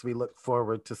 as we look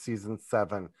forward to season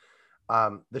 7,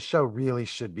 the show really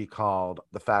should be called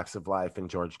The Facts of Life and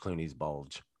George Clooney's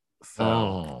Bulge.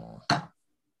 So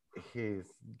he's,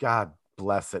 God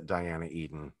bless it, Diana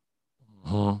Eden.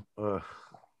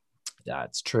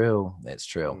 That's true. That's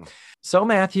true. So,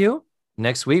 Matthew,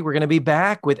 next week we're going to be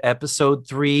back with episode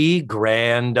 3,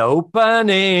 Grand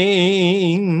Opening.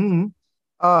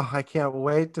 Oh, I can't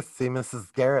wait to see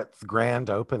Mrs. Garrett's grand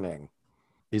opening.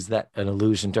 Is that an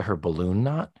allusion to her balloon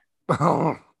knot?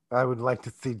 Oh, I would like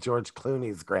to see George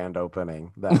Clooney's grand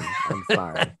opening then. I'm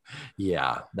sorry.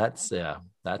 Yeah, that's a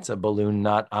balloon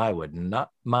knot I would not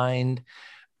mind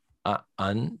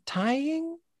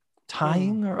untying.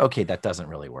 Okay, that doesn't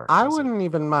really work. I wouldn't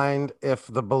even mind if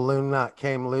the balloon knot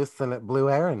came loose and it blew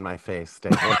air in my face,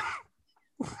 David.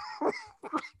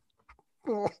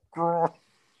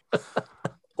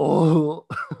 Oh.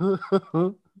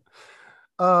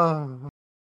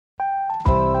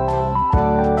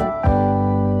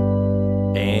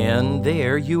 And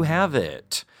there you have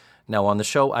it. Now, on the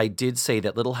show, I did say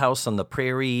that Little House on the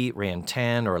Prairie ran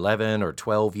 10 or 11 or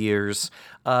 12 years.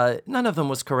 None of them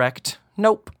was correct.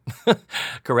 Nope.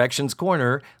 Corrections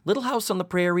Corner, Little House on the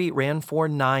Prairie ran for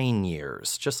 9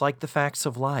 years, just like The Facts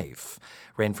of Life.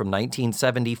 Ran from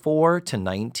 1974 to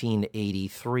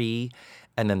 1983,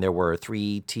 and then there were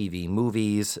 3 TV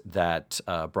movies that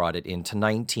brought it into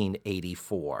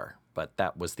 1984, but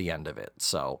that was the end of it.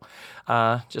 So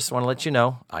just want to let you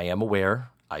know, I am aware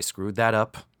I screwed that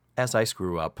up, as I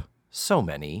screw up so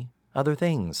many other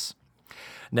things.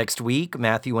 Next week,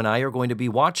 Matthew and I are going to be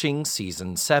watching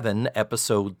Season 7,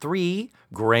 Episode 3,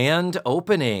 Grand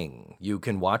Opening. You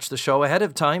can watch the show ahead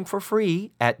of time for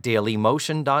free at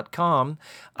dailymotion.com.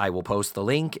 I will post the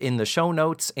link in the show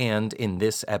notes and in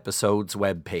this episode's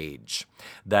webpage.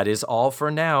 That is all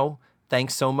for now.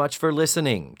 Thanks so much for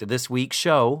listening to this week's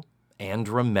show. And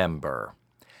remember,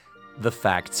 the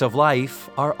facts of life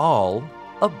are all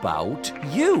about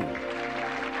you.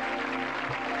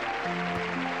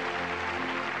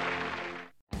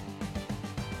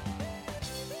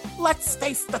 Let's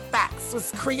Face the Facts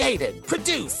was created,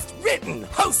 produced, written,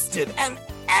 hosted, and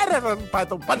edited by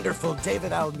the wonderful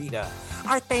David Almeida.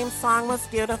 Our theme song was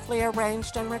beautifully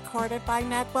arranged and recorded by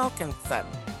Ned Wilkinson.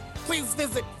 Please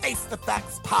visit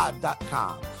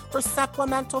FaceTheFactsPod.com for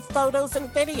supplemental photos and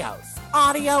videos,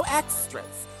 audio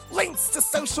extras, links to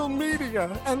social media,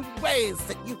 and ways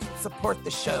that you can support the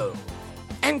show.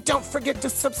 And don't forget to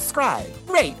subscribe,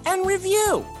 rate, and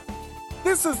review.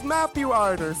 This is Matthew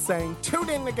Arder saying tune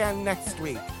in again next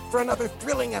week for another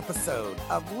thrilling episode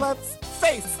of Let's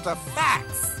Face the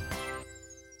Facts.